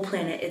on the whole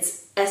planet.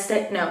 It's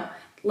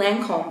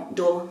Lancome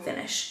Dual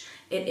Finish.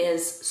 It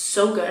is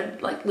so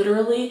good. Like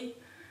literally,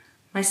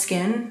 my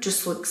skin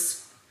just looks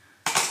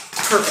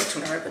perfect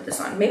whenever I put this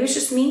on. Maybe it's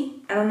just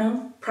me. I don't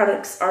know.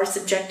 Products are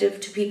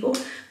subjective to people,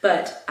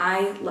 but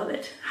I love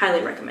it.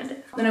 Highly recommend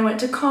it. Then I went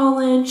to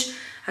college.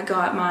 I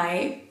got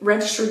my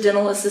registered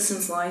dental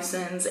assistant's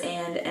license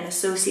and an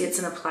associate's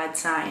in applied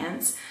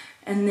science.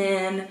 And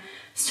then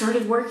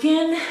started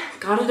working,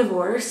 got a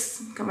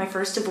divorce, got my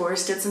first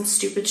divorce, did some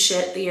stupid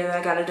shit the year that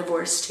I got a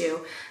divorce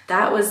too.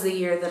 That was the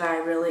year that I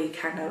really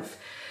kind of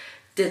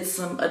did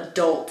some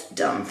adult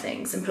dumb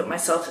things and put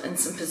myself in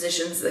some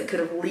positions that could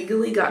have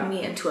legally gotten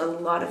me into a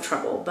lot of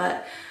trouble.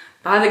 But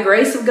by the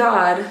grace of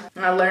God,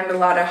 I learned a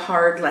lot of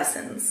hard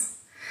lessons.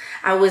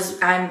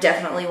 I'm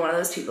definitely one of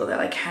those people that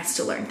like has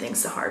to learn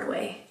things the hard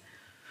way.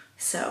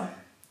 So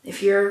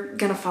if you're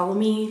gonna follow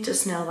me,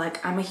 just know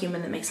like I'm a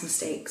human that makes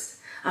mistakes.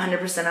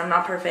 100%. I'm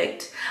not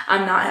perfect.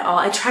 I'm not at all.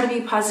 I try to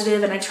be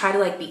positive and I try to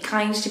like be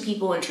kind to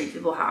people and treat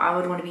people how I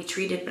would want to be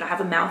treated, but I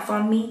have a mouth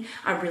on me.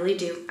 I really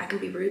do. I can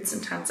be rude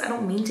sometimes. I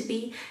don't mean to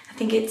be. I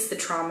think it's the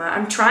trauma.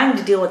 I'm trying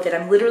to deal with it.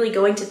 I'm literally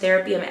going to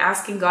therapy. I'm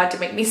asking God to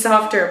make me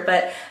softer,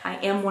 but I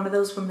am one of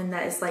those women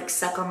that is like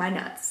suck on my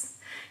nuts,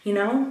 you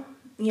know?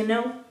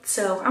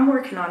 So I'm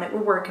working on it.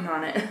 We're working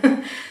on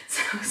it.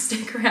 So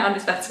stick around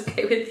if that's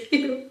okay with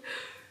you.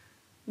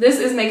 This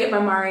is Make It by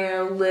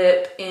Mario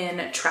Lip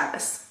in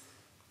Travis.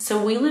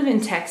 So we live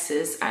in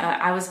Texas.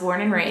 I was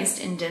born and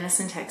raised in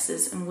Denison,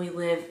 Texas, and we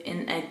live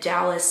in a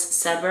Dallas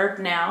suburb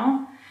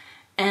now.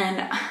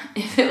 And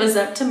if it was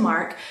up to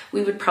Mark,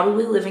 we would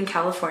probably live in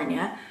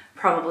California.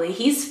 Probably.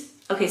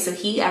 Okay, so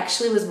he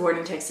actually was born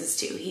in Texas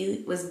too.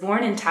 He was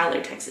born in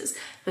Tyler, Texas,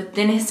 but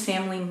then his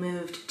family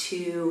moved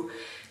to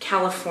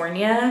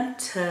California,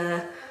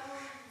 to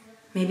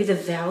maybe the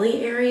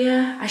Valley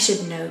area. I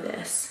should know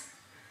this.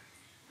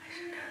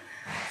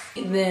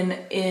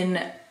 Then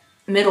in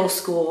middle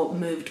school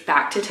moved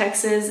back to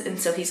Texas, and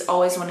so he's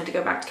always wanted to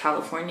go back to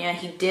California.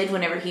 He did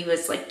whenever he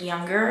was like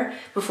younger,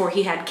 before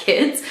he had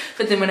kids,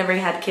 but then whenever he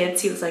had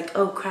kids he was like,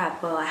 oh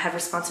crap, well I have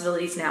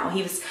responsibilities now.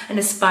 He was an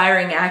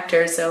aspiring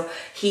actor, so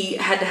he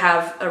had to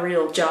have a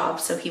real job,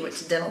 so he went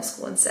to dental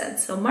school instead.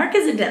 So Mark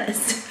is a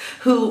dentist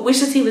who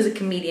wishes he was a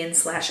comedian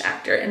slash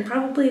actor, and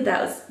probably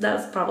that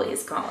was probably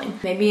his calling.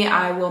 Maybe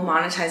I will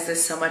monetize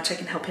this so much I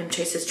can help him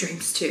chase his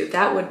dreams too.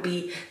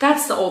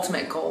 That's the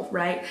ultimate goal,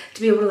 right?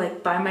 To be able to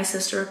like buy my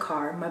sister a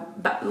car.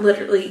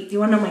 Literally, you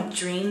want to know my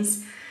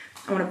dreams?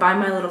 I want to buy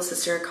my little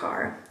sister a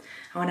car.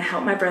 I want to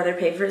help my brother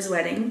pay for his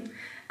wedding.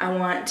 I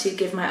want to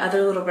give my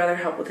other little brother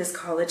help with his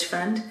college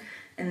fund.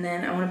 And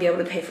then I want to be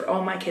able to pay for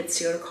all my kids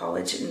to go to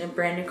college in a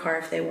brand new car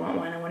if they want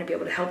one. I want to be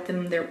able to help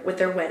them with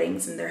their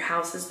weddings and their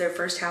houses, their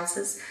first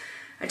houses.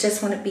 I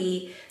just want to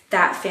be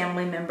that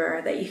family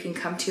member that you can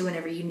come to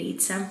whenever you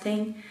need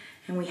something.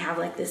 And we have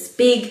like this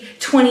big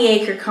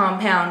 20-acre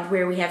compound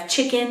where we have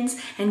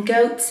chickens and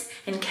goats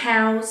and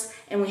cows,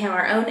 and we have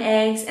our own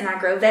eggs, and I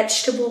grow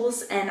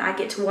vegetables, and I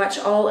get to watch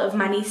all of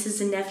my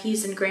nieces and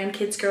nephews and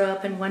grandkids grow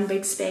up in one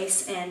big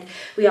space, and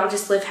we all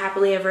just live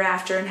happily ever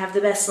after and have the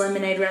best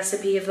lemonade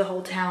recipe of the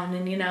whole town,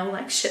 and you know,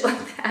 like shit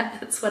like that.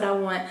 That's what I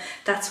want.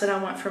 That's what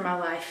I want for my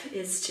life,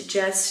 is to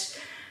just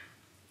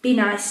be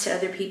nice to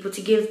other people,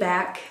 to give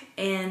back,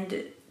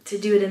 and to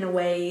do it in a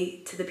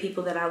way to the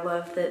people that I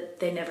love that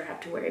they never have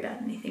to worry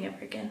about anything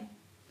ever again.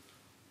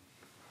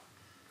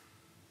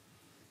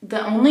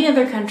 The only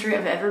other country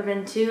I've ever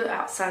been to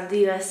outside of the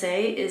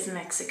USA is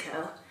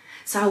Mexico.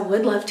 So I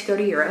would love to go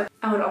to Europe.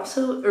 I would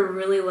also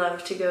really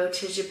love to go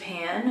to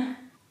Japan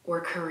or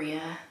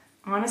Korea.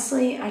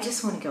 Honestly, I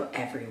just want to go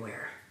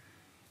everywhere.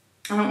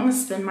 I don't want to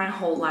spend my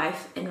whole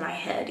life in my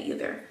head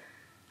either.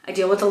 I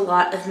deal with a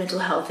lot of mental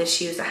health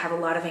issues. I have a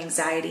lot of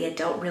anxiety. I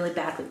dealt really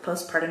bad with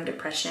postpartum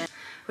depression,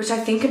 which I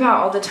think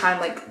about all the time.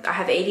 Like, I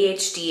have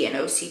ADHD and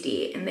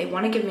OCD, and they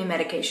want to give me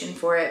medication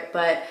for it,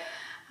 but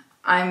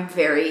I'm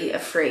very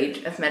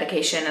afraid of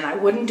medication, and I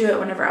wouldn't do it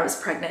whenever I was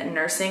pregnant and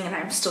nursing, and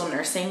I'm still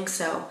nursing,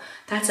 so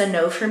that's a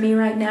no for me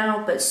right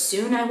now. But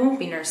soon I won't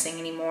be nursing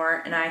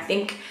anymore, and I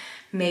think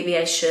maybe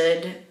I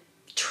should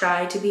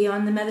try to be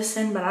on the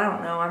medicine, but I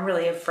don't know. I'm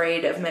really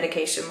afraid of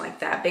medication like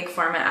that. Big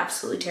Pharma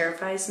absolutely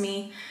terrifies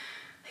me.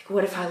 Like,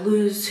 what if I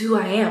lose who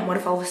I am? What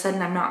if all of a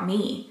sudden I'm not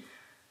me?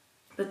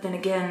 But then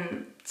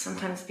again,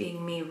 sometimes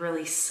being me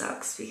really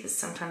sucks, because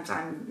sometimes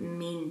I'm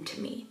mean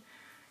to me.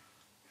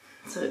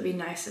 So it'd be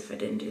nice if I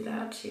didn't do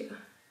that too.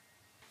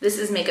 This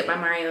is Make It by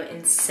Mario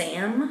in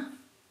Sam.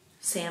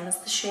 Sam is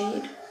the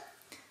shade.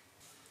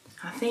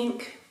 I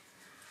think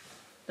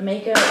the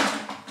makeup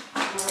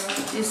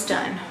is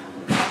done.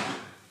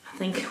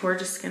 I think we're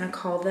just gonna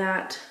call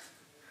that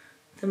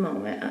the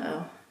moment.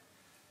 Uh-oh.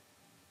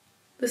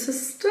 This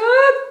is stuck.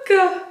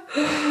 Oh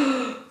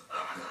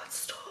my God,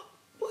 stop,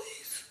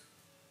 please.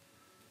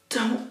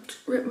 Don't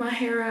rip my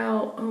hair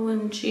out,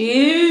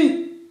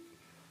 OMG.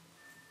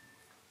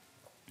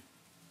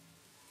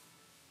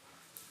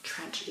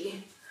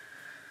 Tragedy.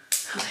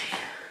 Okay.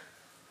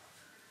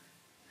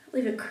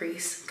 Leave a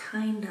crease,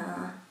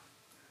 kinda.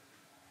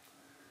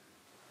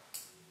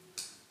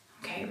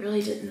 Okay,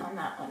 really didn't on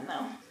that one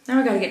though.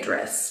 Now I gotta get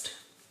dressed.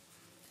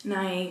 And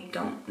I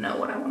don't know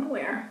what I wanna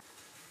wear.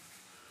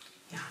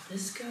 Yeah,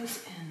 this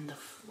goes in the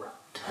front.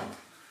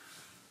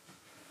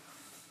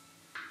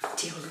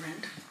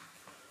 Deodorant.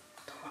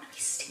 Don't wanna be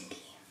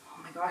stinky.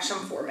 Oh my gosh,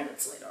 I'm 4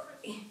 minutes late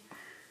already.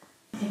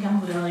 I think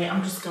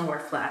I'm just gonna wear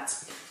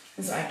flats,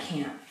 because I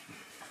can't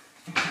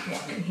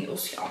walk in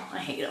heels, y'all. I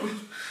hate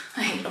them.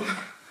 I hate them.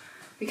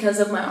 Because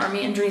of my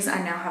army injuries,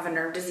 I now have a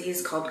nerve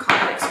disease called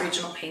complex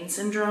regional pain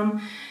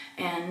syndrome.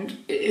 and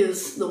it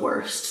is the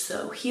worst.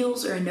 So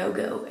heels are a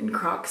no-go and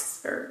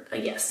Crocs are a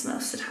yes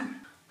most of the time.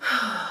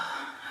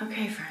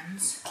 Okay,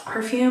 friends.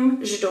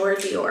 Perfume, J'adore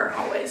Dior,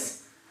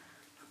 always.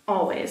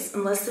 Always.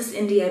 Unless this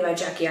NDA by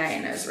Jackie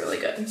Aina is really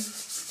good. I'm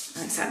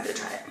excited to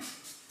try it.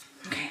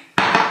 Okay.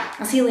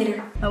 I'll see you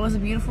later. That was a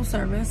beautiful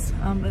service,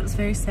 but it was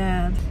very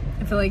sad.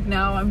 I feel like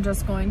now I'm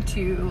just going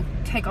to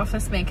take off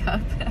this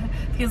makeup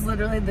because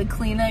literally the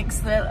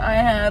Kleenex that I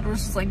had was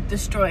just like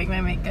destroying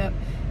my makeup,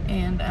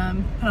 and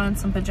put on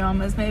some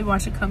pajamas, maybe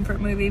watch a comfort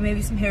movie,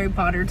 maybe some Harry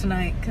Potter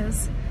tonight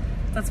because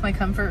that's my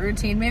comfort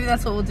routine. Maybe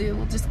that's what we'll do.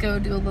 We'll just go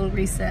do a little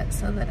reset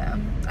so that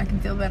I can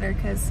feel better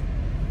because,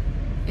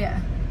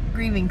 yeah,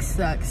 grieving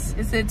sucks.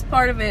 It's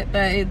part of it,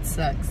 but it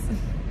sucks.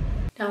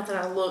 Now that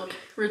I look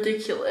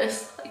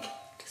ridiculous, like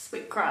just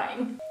been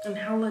crying. And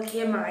how lucky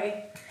am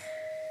I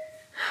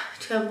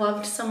to have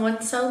loved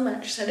someone so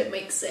much that it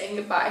makes saying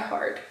goodbye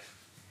hard.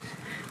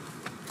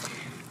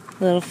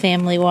 Little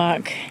family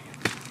walk.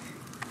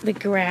 The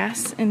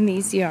grass in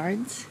these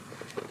yards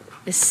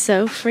is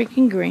so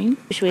freaking green.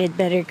 Wish we had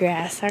better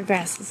grass. Our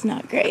grass is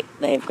not great.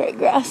 They have great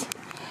grass.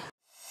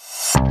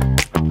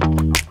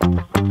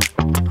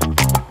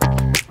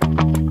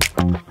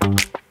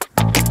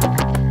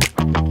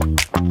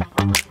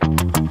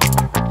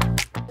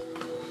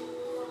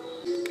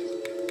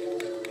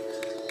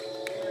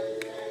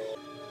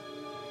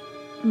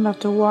 I'm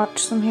about to watch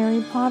some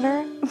Harry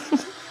Potter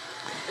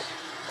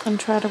and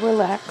try to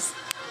relax.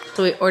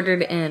 So we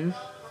ordered in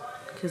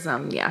because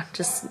yeah,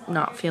 just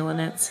not feeling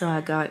it. So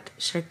I got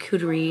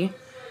charcuterie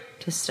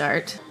to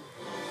start.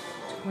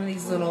 One of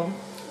these little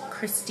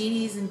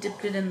crostinis and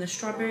dipped it in the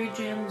strawberry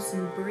jam with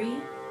some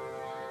brie.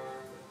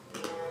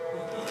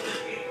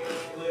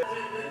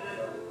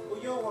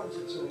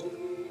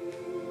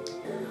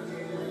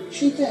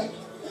 She dead.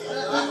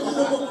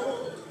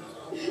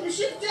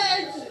 She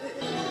dead.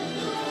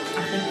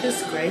 I think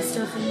this gray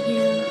stuff in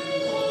here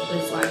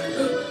is like,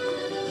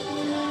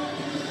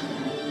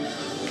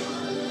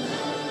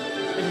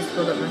 I just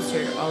pulled up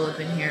mustard all up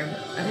in here.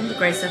 I think the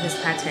gray stuff is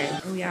pate.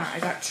 Oh yeah, I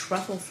got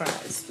truffle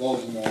fries.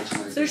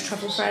 If there's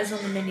truffle fries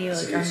on the menu,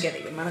 like I'm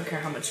getting them. I don't care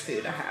how much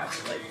food I have.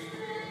 Like,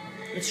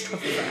 it's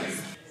truffle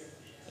fries.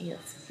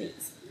 Yes,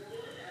 please.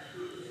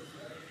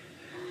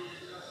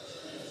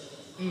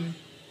 I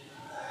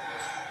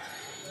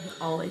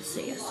always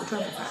say yes to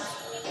truffle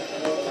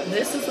fries.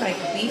 This is like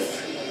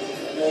beef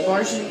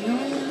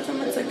bourguignon or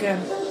something. It's like a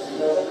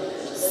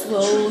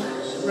slow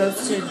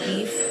roasted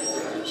beef.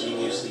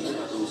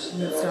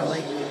 And it's got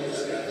like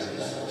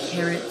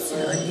carrots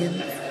and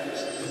onions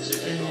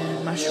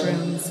and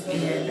mushrooms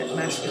and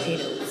mashed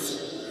potatoes.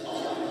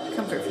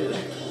 Comfort food.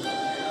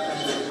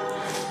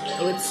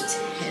 Oh, it's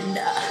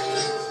tender.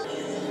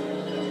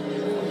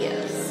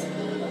 Yes.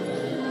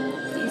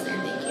 Please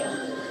and thank you.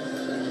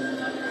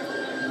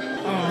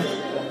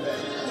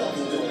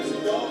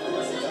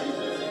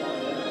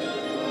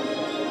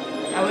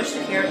 I wish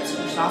the carrots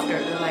were softer.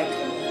 They're like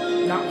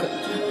not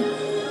cooked.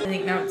 I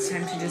think now it's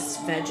time to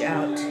just veg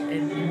out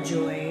and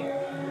enjoy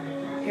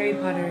Harry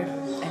Potter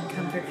and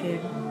comfort food.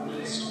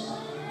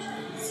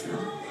 So,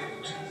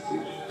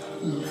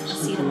 I'll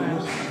see you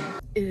tomorrow.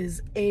 It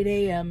is 8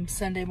 a.m.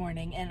 Sunday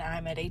morning and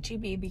I'm at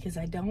HEB because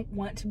I don't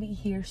want to be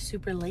here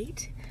super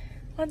late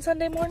on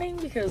Sunday morning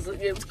because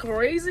it's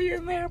crazy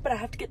in there, but I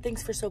have to get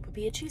things for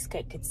Sopapilla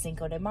cheesecake. It's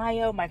Cinco de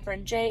Mayo. My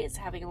friend Jay is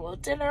having a little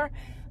dinner.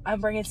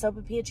 I'm bringing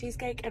Sopapilla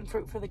cheesecake and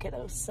fruit for the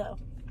kiddos, so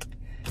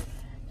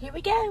here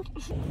we go.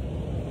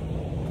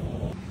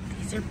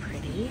 These are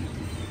pretty.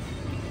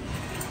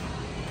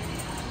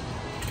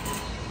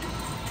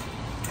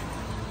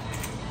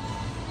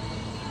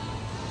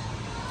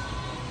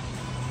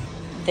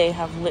 They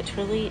have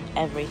literally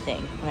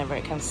everything whenever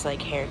it comes to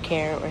like hair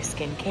care or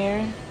skin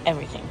care,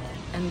 everything.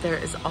 And there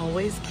is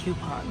always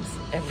coupons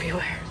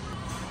everywhere.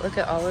 Look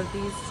at all of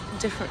these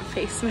different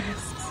face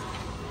masks.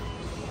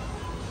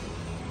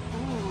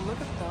 Ooh, look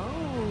at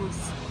those.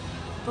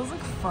 Those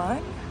look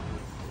fun.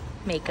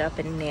 Makeup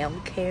and nail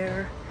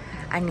care.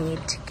 I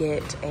need to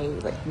get a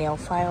like nail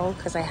file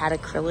because I had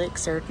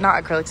acrylics, or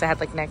not acrylics, I had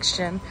like next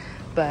gen,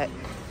 but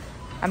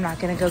I'm not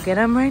gonna go get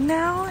them right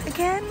now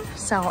again,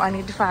 so I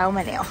need to file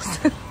my nails.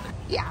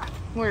 Yeah,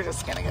 we're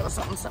just gonna go with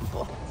something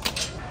simple.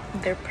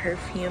 Their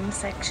perfume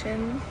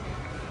section.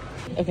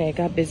 Okay, it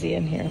got busy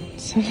in here.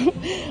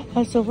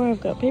 So far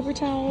I've got paper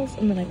towels,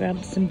 and then I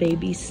grabbed some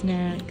baby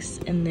snacks,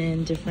 and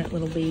then different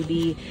little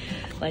baby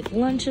like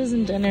lunches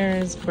and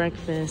dinners,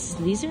 breakfast.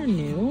 These are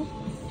new.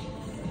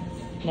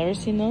 Never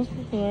seen those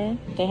before.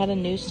 They had a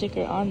new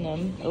sticker on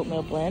them,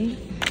 oatmeal blend.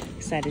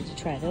 Excited to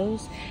try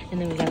those. And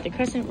then we got the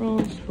crescent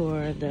rolls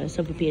for the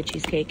Sopapilla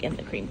cheesecake and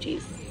the cream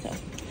cheese. So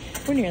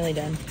we're nearly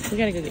done. We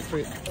gotta go get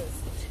fruit. It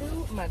was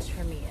too much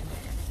for me in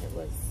there. It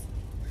was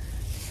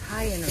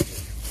high energy.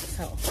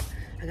 So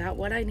I got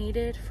what I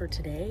needed for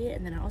today,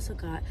 and then I also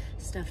got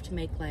stuff to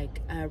make like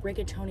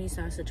rigatoni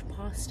sausage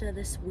pasta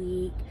this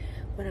week.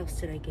 What else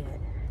did I get?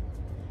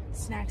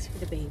 Snacks for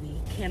the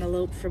baby.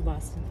 Cantaloupe for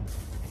Boston.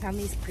 I found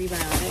these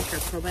prebiotic or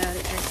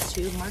probiotic drinks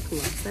too. Mark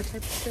loves that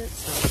type of shit,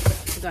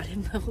 so I got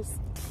him those.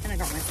 And I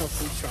got myself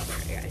some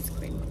strawberry ice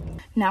cream.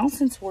 Now,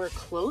 since we're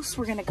close,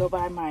 we're gonna go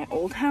by my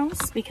old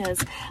house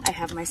because I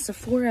have my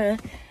Sephora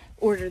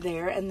order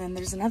there, and then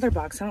there's another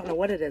box. I don't know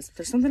what it is.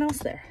 There's something else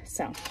there.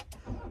 So,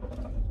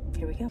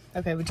 here we go.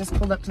 Okay, we just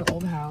pulled up to the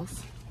old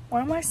house.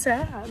 Why am I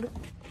sad?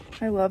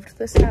 I loved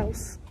this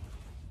house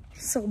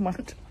so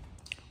much.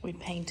 We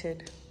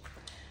painted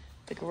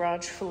the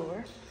garage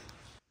floor.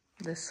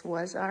 This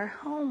was our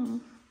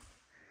home.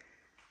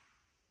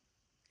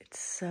 It's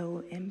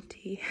so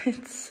empty.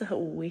 It's so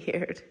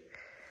weird.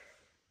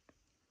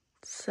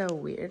 It's so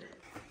weird.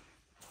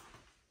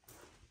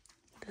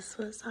 This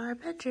was our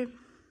bedroom.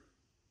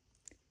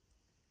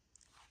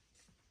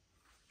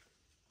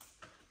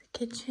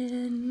 The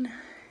kitchen.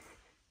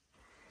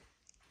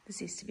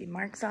 This used to be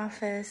Mark's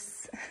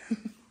office.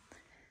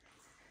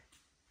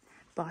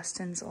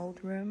 Boston's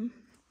old room.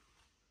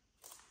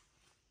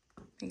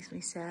 Makes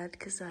me sad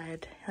because I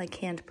had like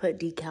hand put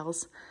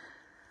decals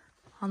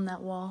on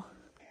that wall.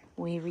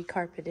 We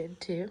recarpeted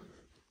too.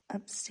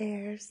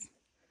 Upstairs.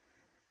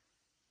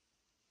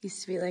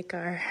 Used to be like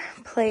our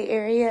play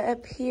area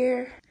up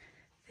here.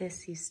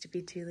 This used to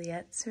be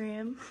Juliet's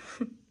room.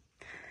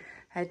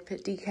 I'd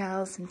put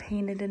decals and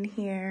painted in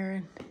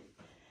here and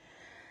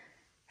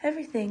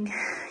everything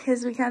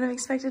because we kind of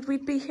expected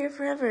we'd be here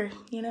forever,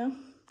 you know?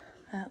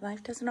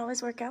 Life doesn't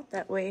always work out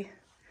that way.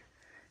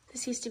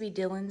 This used to be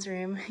Dylan's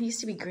room. It used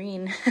to be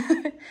green.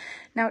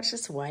 Now it's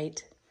just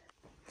white.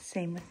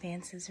 Same with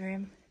Vance's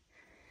room.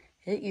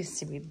 It used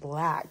to be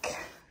black.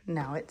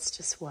 Now it's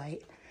just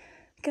white.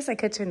 I guess I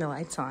could turn the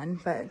lights on,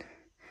 but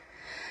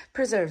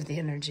preserve the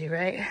energy,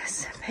 right?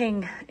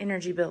 Paying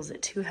energy bills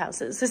at 2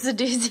 houses is a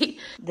doozy.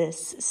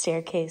 This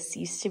staircase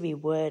used to be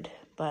wood,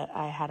 but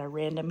I had a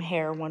random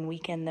hair one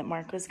weekend that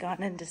Mark was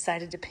gone and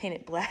decided to paint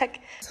it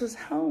black. This was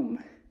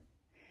home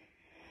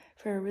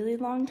for a really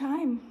long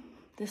time.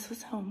 This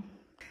was home.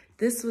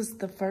 This was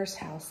the first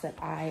house that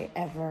I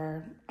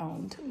ever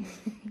owned,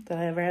 that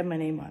I ever had my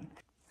name on.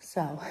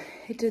 So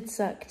it did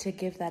suck to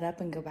give that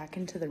up and go back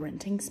into the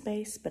renting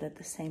space, but at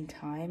the same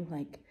time,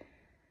 like,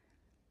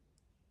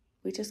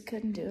 we just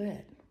couldn't do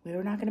it. We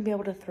were not gonna be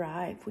able to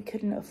thrive. We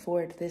couldn't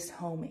afford this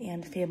home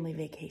and family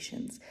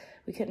vacations.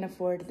 We couldn't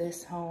afford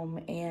this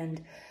home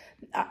and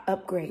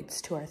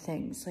upgrades to our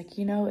things. Like,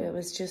 you know, it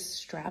was just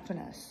strapping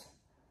us.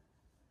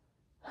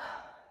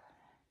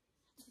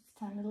 It's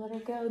time to let her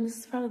go. And this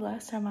is probably the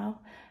last time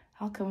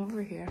I'll come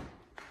over here.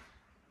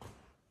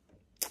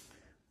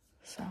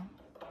 So,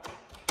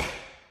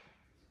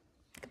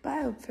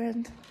 goodbye, old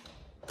friend.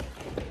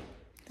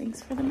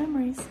 Thanks for the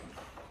memories.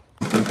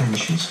 The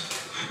benches.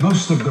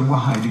 Most of them were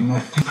hiding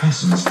their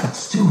presence that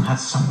still had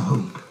some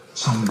hope,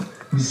 some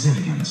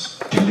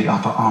resilience. In the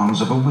upper arms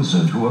of a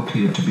wizard who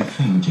appeared to be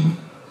fainting.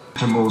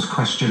 Tamor's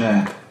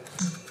questionnaire.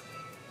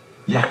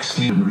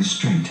 Yaxley in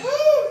restraint.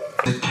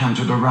 It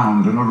cantered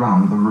around and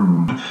around the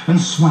room and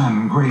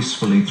swam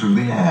gracefully through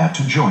the air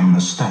to join the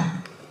stag.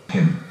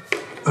 Him.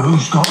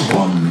 Who's got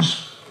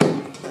wands?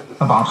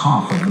 About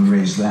half of them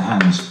raised their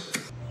hands.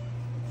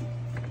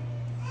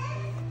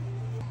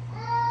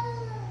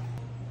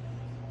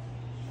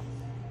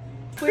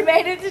 We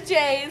made it to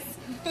Jay's.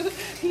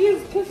 He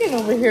is cooking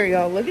over here,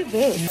 y'all. Look at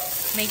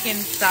this. Making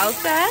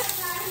salsa.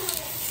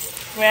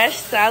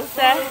 Fresh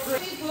salsa.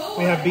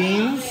 We have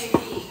beans,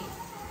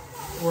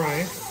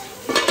 rice,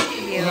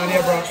 and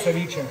Nadia brought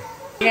ceviche.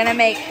 We're gonna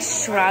make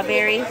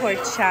strawberry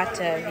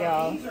horchata,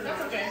 y'all.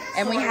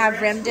 And we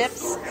have rim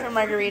dips for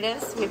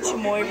margaritas with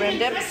chamoy rim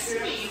dips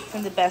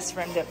from the best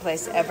rim dip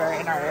place ever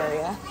in our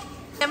area.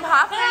 Tim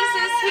Hoppers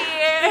is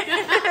here.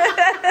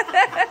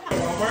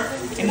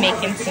 I'm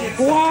making some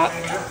guac,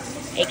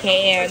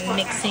 aka I'm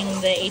mixing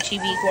the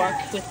HEB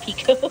guac with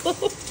pico.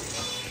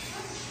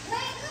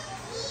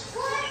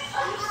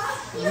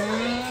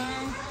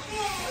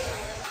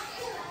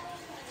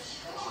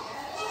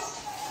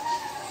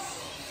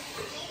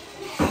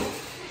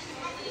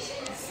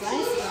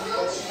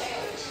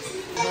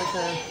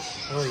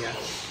 Oh yeah.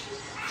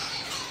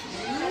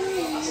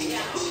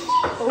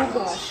 Oh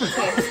gosh.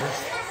 Okay.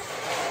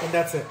 And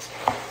that's it.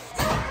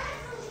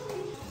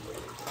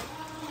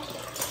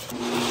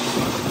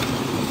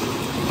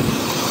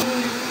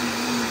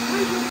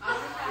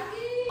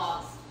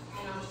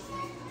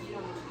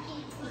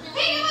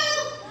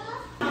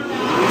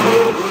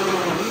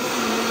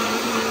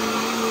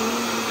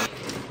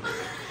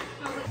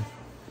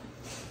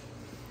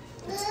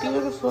 It's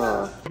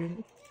beautiful.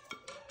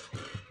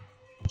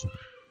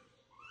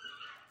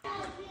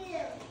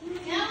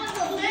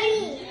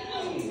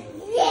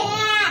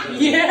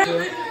 Yeah.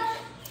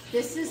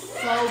 This is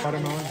so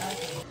Watermelon.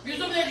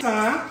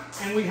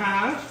 And we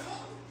have.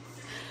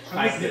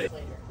 I did.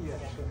 Yeah,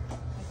 sure.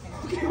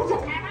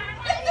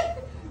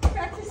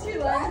 practice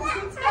your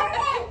lines.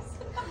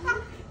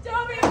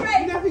 Don't be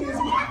afraid.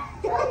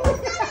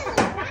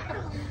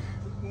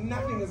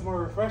 Nothing is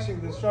more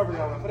refreshing than strawberry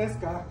agua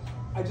fresca.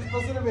 I just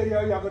posted a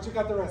video. Y'all go check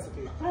out the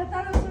recipe. But I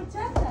thought it was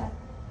horchata.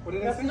 What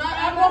did I say? Not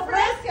agua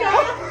fresca.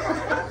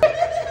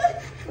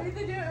 We have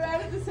to do it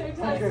right at the same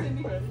time, Okay.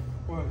 Cyndi.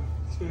 1,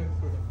 2, 3.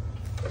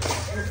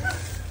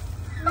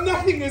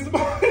 Nothing is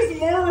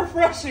more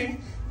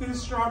refreshing than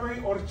strawberry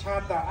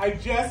horchata. I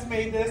just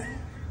made this.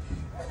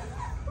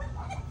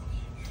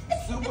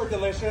 Super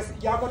delicious.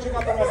 Y'all go check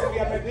out the recipe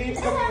at my page,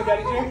 Cooking with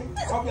Daddy J.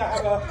 Hope y'all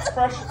have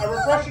a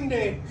refreshing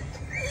day.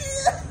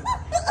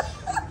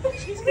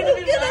 She's gonna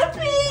be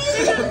laughing.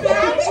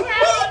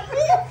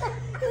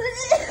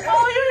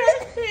 Oh, you're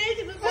his face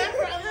in the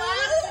background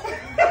laughing.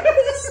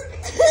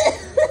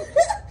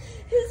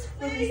 His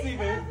Let me face. see,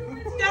 babe.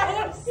 That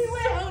was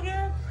so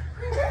good.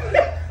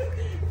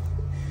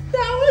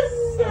 That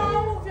was so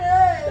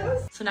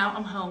good. So now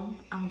I'm home.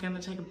 I'm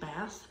gonna take a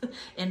bath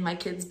in my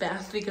kid's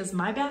bath because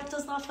my bath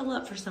does not fill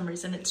up for some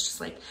reason. It's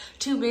just like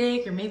too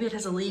big, or maybe it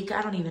has a leak.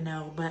 I don't even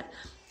know, but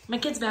my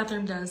kid's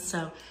bathroom does.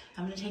 So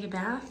I'm gonna take a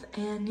bath,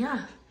 and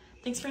yeah,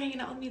 thanks for hanging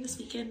out with me this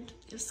weekend.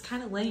 It was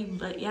kind of lame,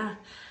 but yeah,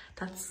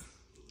 that's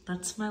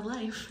my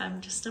life.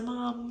 I'm just a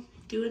mom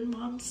doing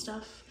mom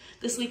stuff.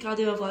 This week I'll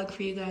do a vlog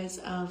for you guys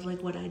of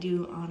like what I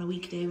do on a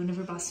weekday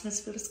whenever Boston has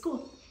to go to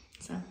school.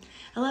 So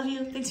I love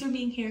you. Thanks for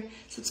being here.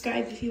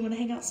 Subscribe if you want to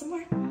hang out some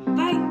more.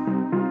 Bye.